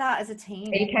together as a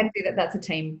team. You can do that. That's a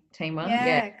team one.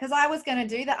 Yeah, because I was going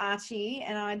to do the Archie,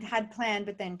 and I had planned,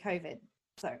 but then COVID.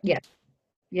 So yeah.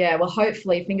 Well,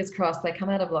 hopefully, fingers crossed, they come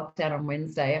out of lockdown on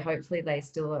Wednesday. Hopefully, they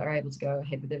still are able to go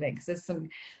ahead with the event. Because there's some.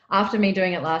 After me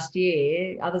doing it last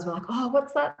year, others were like, "Oh,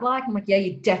 what's that like?" I'm like, "Yeah,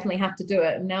 you definitely have to do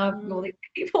it." And now all these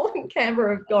people in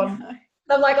Canberra have gone.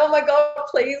 I'm like, oh my God,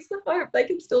 please, I hope they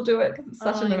can still do it because it's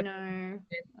such an amazing.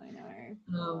 I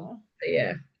know. But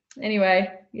yeah. Anyway,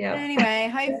 yeah.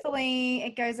 Anyway, hopefully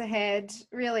it goes ahead.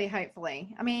 Really,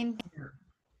 hopefully. I mean,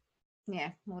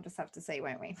 yeah, we'll just have to see,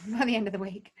 won't we? By the end of the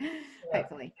week,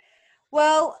 hopefully.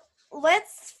 Well,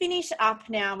 let's finish up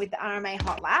now with the RMA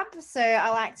Hot Lap. So I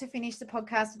like to finish the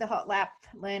podcast with the Hot Lap,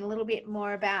 learn a little bit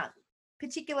more about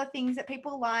particular things that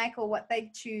people like or what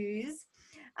they choose.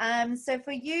 So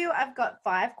for you, I've got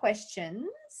 5 questions,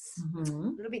 a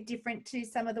little bit different to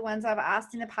some of the ones I've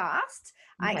asked in the past,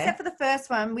 except for the first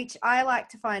one, which I like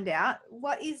to find out.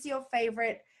 What is your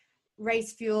favorite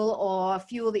race fuel or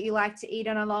fuel that you like to eat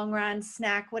on a long run,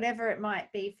 snack, whatever it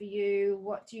might be for you?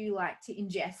 What do you like to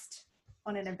ingest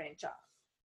on an adventure?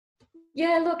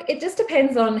 Yeah, look, it just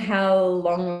depends on how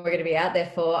long we're going to be out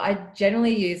there for. I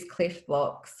generally use Cliff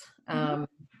Blocks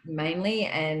mainly,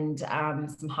 and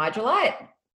some Hydrolyte.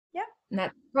 Yep. And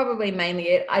that's probably mainly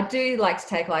it. I do like to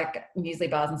take like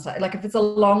muesli bars and stuff. Like if it's a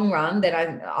long run,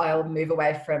 then I'll move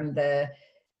away from the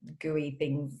gooey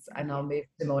things and I'll move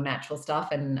to more natural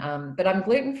stuff. And but I'm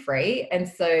gluten free, and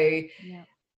so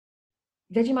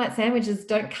Vegemite sandwiches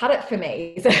don't cut it for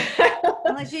me.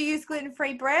 Unless you use gluten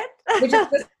free bread, which is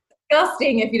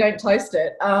disgusting if you don't toast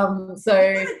it. So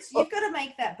you've got to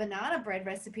make that banana bread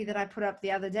recipe that I put up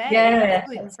the other day. Yeah,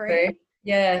 gluten free.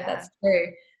 That's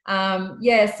true.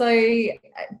 So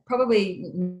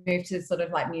probably move to sort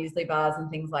of like muesli bars and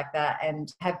things like that,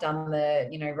 and have done the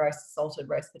salted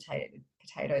roast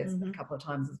potatoes a couple of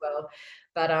times as well.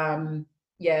 But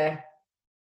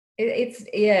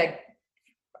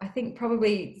I think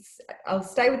probably I'll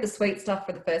stay with the sweet stuff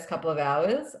for the first couple of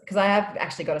hours because I have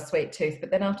actually got a sweet tooth, but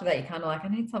then after that you kind of like, I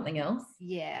need something else.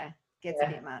 Yeah, gets a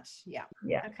bit much. Yeah.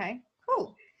 Okay,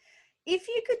 cool. If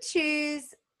you could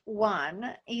choose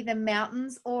one, either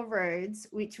mountains or roads,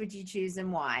 which would you choose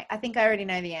and why? I think I already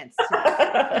know the answer to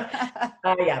that.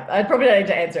 I probably don't need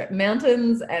to answer it.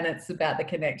 Mountains, and it's about the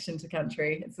connection to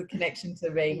country. It's the connection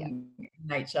to being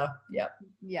nature.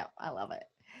 Yeah, I love it.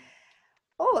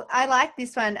 Oh, I like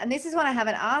this one. And this is one I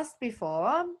haven't asked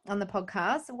before on the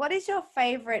podcast. What is your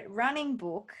favorite running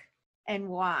book and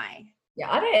why?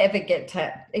 Yeah, I don't ever get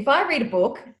to, if I read a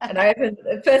book and I open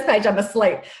the first page, I'm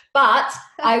asleep. But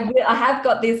I have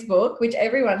got this book, which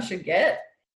everyone should get.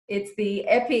 It's the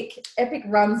Epic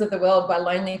Runs of the World by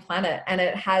Lonely Planet. And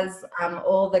it has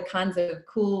all the kinds of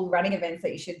cool running events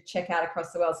that you should check out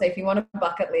across the world. So if you want a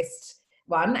bucket list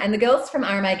one, and the girls from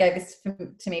RMA gave this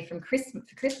to me for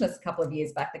Christmas a couple of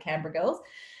years back, the Canberra girls.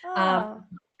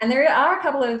 And there are a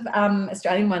couple of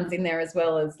Australian ones in there as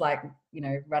well as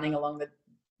running along the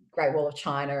Great Wall of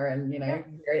China and,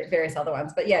 various other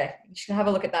ones. But yeah, you should have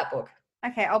a look at that book.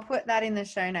 Okay, I'll put that in the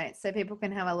show notes so people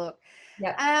can have a look.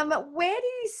 Yep. Where do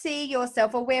you see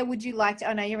yourself, or where would you like to,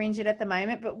 I know you're injured at the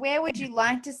moment, but where would you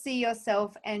like to see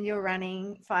yourself and your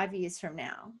running 5 years from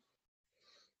now?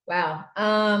 Wow.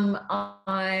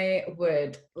 I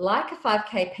would like a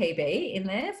 5K PB in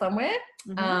there somewhere.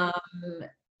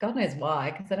 God knows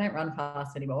why, because I don't run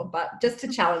fast anymore, but just to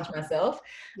challenge myself.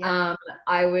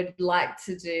 I would like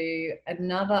to do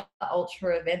another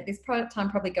ultra event. This time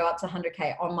probably go up to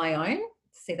 100K on my own,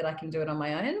 to see that I can do it on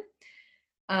my own.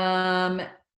 And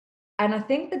I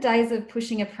think the days of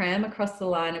pushing a pram across the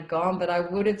line have gone, but I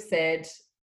would have said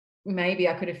maybe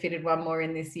I could have fitted one more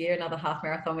in this year, another half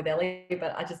marathon with Ellie,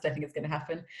 but I just don't think it's going to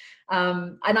happen.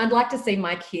 And I'd like to see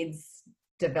my kids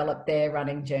develop their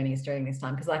running journeys during this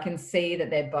time, because I can see that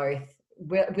they're both,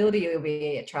 Wildy will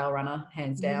be a trail runner,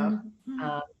 hands down.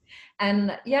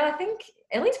 And I think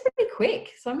Ellie's pretty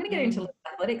quick. So I'm going to get into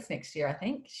athletics next year, I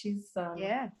think. She's, so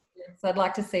I'd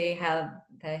like to see how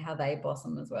they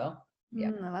blossom as well. I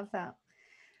love that.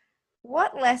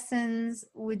 What lessons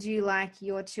would you like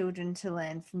your children to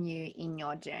learn from you in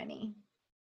your journey?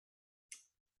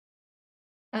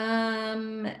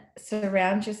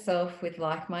 Surround yourself with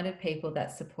like-minded people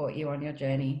that support you on your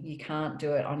journey. You can't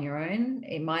do it on your own.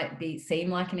 It might seem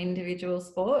like an individual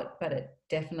sport, but it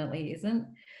definitely isn't.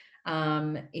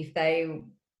 If they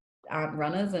aren't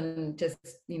runners and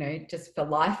just for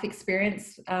life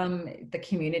experience, the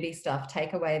community stuff,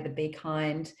 take away the be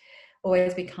kind.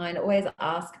 Always be kind, always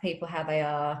ask people how they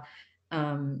are,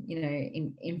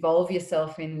 involve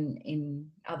yourself in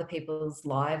other people's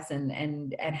lives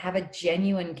and have a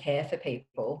genuine care for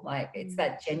people. Like, it's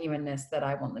that genuineness that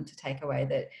I want them to take away,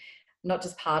 that not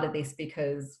just part of this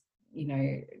because,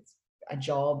 it's a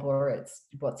job or it's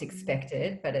what's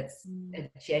expected, but it's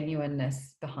a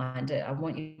genuineness behind it. I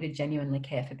want you to genuinely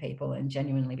care for people and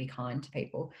genuinely be kind to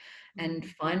people and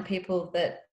find people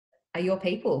that are your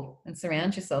people and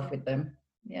surround yourself with them.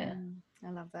 I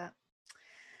love that.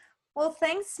 Well,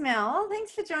 thanks, Mel.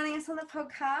 Thanks for joining us on the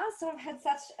podcast. I've had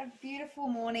such a beautiful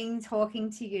morning talking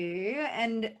to you.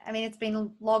 And I mean, it's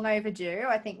been long overdue.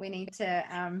 I think we need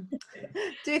to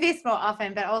do this more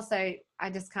often, but also I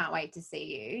just can't wait to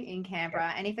see you in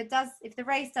Canberra. And if the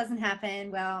race doesn't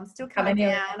happen, well, I'm still coming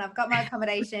down. I've got my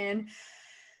accommodation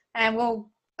and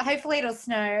hopefully it'll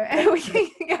snow and we can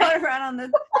go and run on the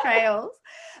trails.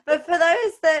 But for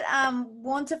those that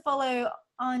want to follow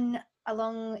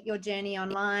along your journey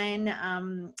online,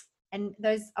 and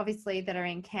those obviously that are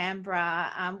in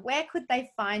Canberra, where could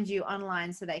they find you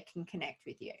online so they can connect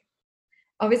with you?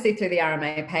 Obviously through the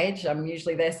RMA page. I'm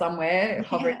usually there somewhere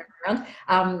hovering around.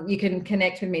 You can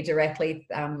connect with me directly,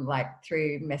 like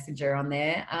through Messenger on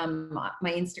there.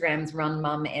 My Instagram's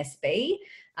runmumsb.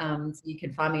 So you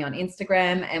can find me on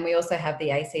Instagram, and we also have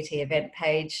the ACT event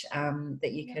page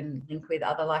that you can link with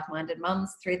other like-minded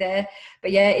mums through there. But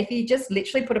yeah, if you just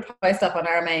literally put a post up on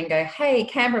RMA and go, hey,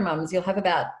 Canberra mums, you'll have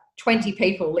about 20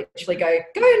 people literally go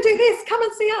and do this, come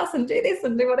and see us and do this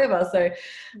and do whatever. So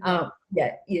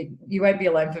yeah, you won't be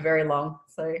alone for very long.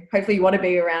 So hopefully you want to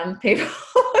be around people.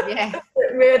 Yeah.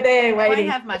 We're there waiting. I won't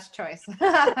have much choice.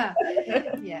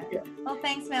 Yeah. Well,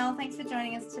 thanks, Mel. Thanks for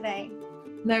joining us today.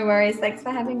 No worries. Thanks for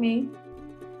having me.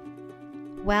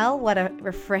 Well, what a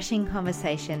refreshing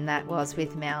conversation that was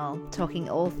with Mel, talking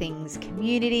all things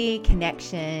community,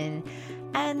 connection,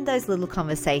 and those little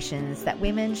conversations that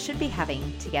women should be having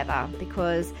together,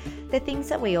 because they're things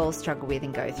that we all struggle with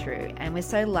and go through. And we're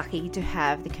so lucky to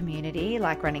have the community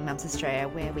like Running Mums Australia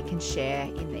where we can share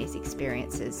in these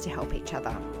experiences to help each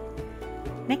other.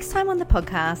 Next time on the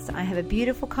podcast, I have a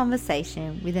beautiful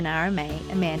conversation with an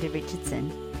RMA, Amanda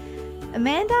Richardson.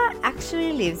 Amanda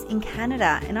actually lives in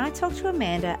Canada, and I talked to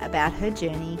Amanda about her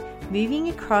journey moving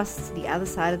across to the other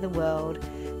side of the world,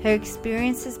 her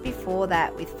experiences before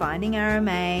that with finding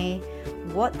RMA,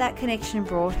 what that connection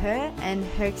brought her, and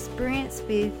her experience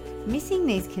with missing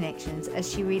these connections as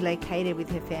she relocated with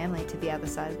her family to the other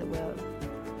side of the world.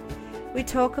 We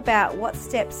talk about what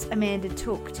steps Amanda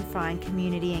took to find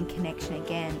community and connection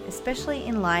again, especially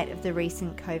in light of the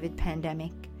recent COVID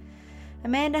pandemic.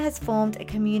 Amanda has formed a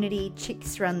community,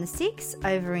 Chicks Run the Six,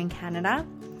 over in Canada,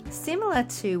 similar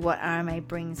to what RMA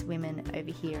brings women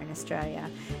over here in Australia,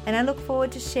 and I look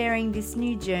forward to sharing this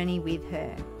new journey with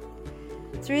her.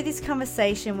 Through this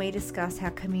conversation, we discuss how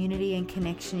community and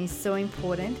connection is so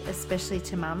important, especially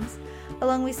to mums,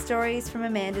 along with stories from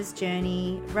Amanda's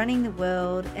journey, running the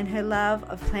world, and her love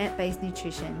of plant-based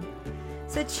nutrition.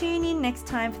 So tune in next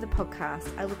time for the podcast.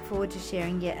 I look forward to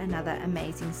sharing yet another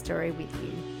amazing story with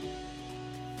you.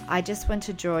 I just want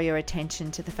to draw your attention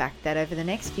to the fact that over the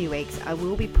next few weeks, I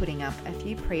will be putting up a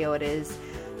few pre-orders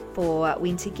for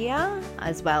winter gear,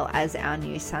 as well as our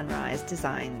new Sunrise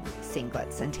design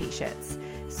singlets and t-shirts.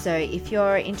 So if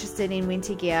you're interested in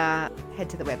winter gear, head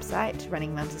to the website,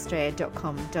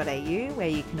 runningmumsaustralia.com.au, where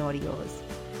you can order yours.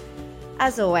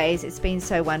 As always, it's been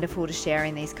so wonderful to share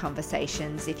in these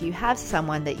conversations. If you have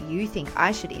someone that you think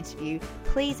I should interview,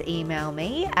 please email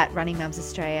me at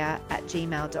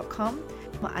runningmumsaustralia@gmail.com.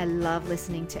 I love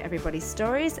listening to everybody's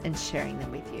stories and sharing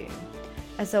them with you.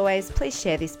 As always, please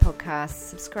share this podcast,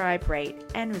 subscribe, rate,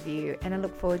 and review, and I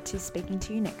look forward to speaking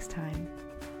to you next time.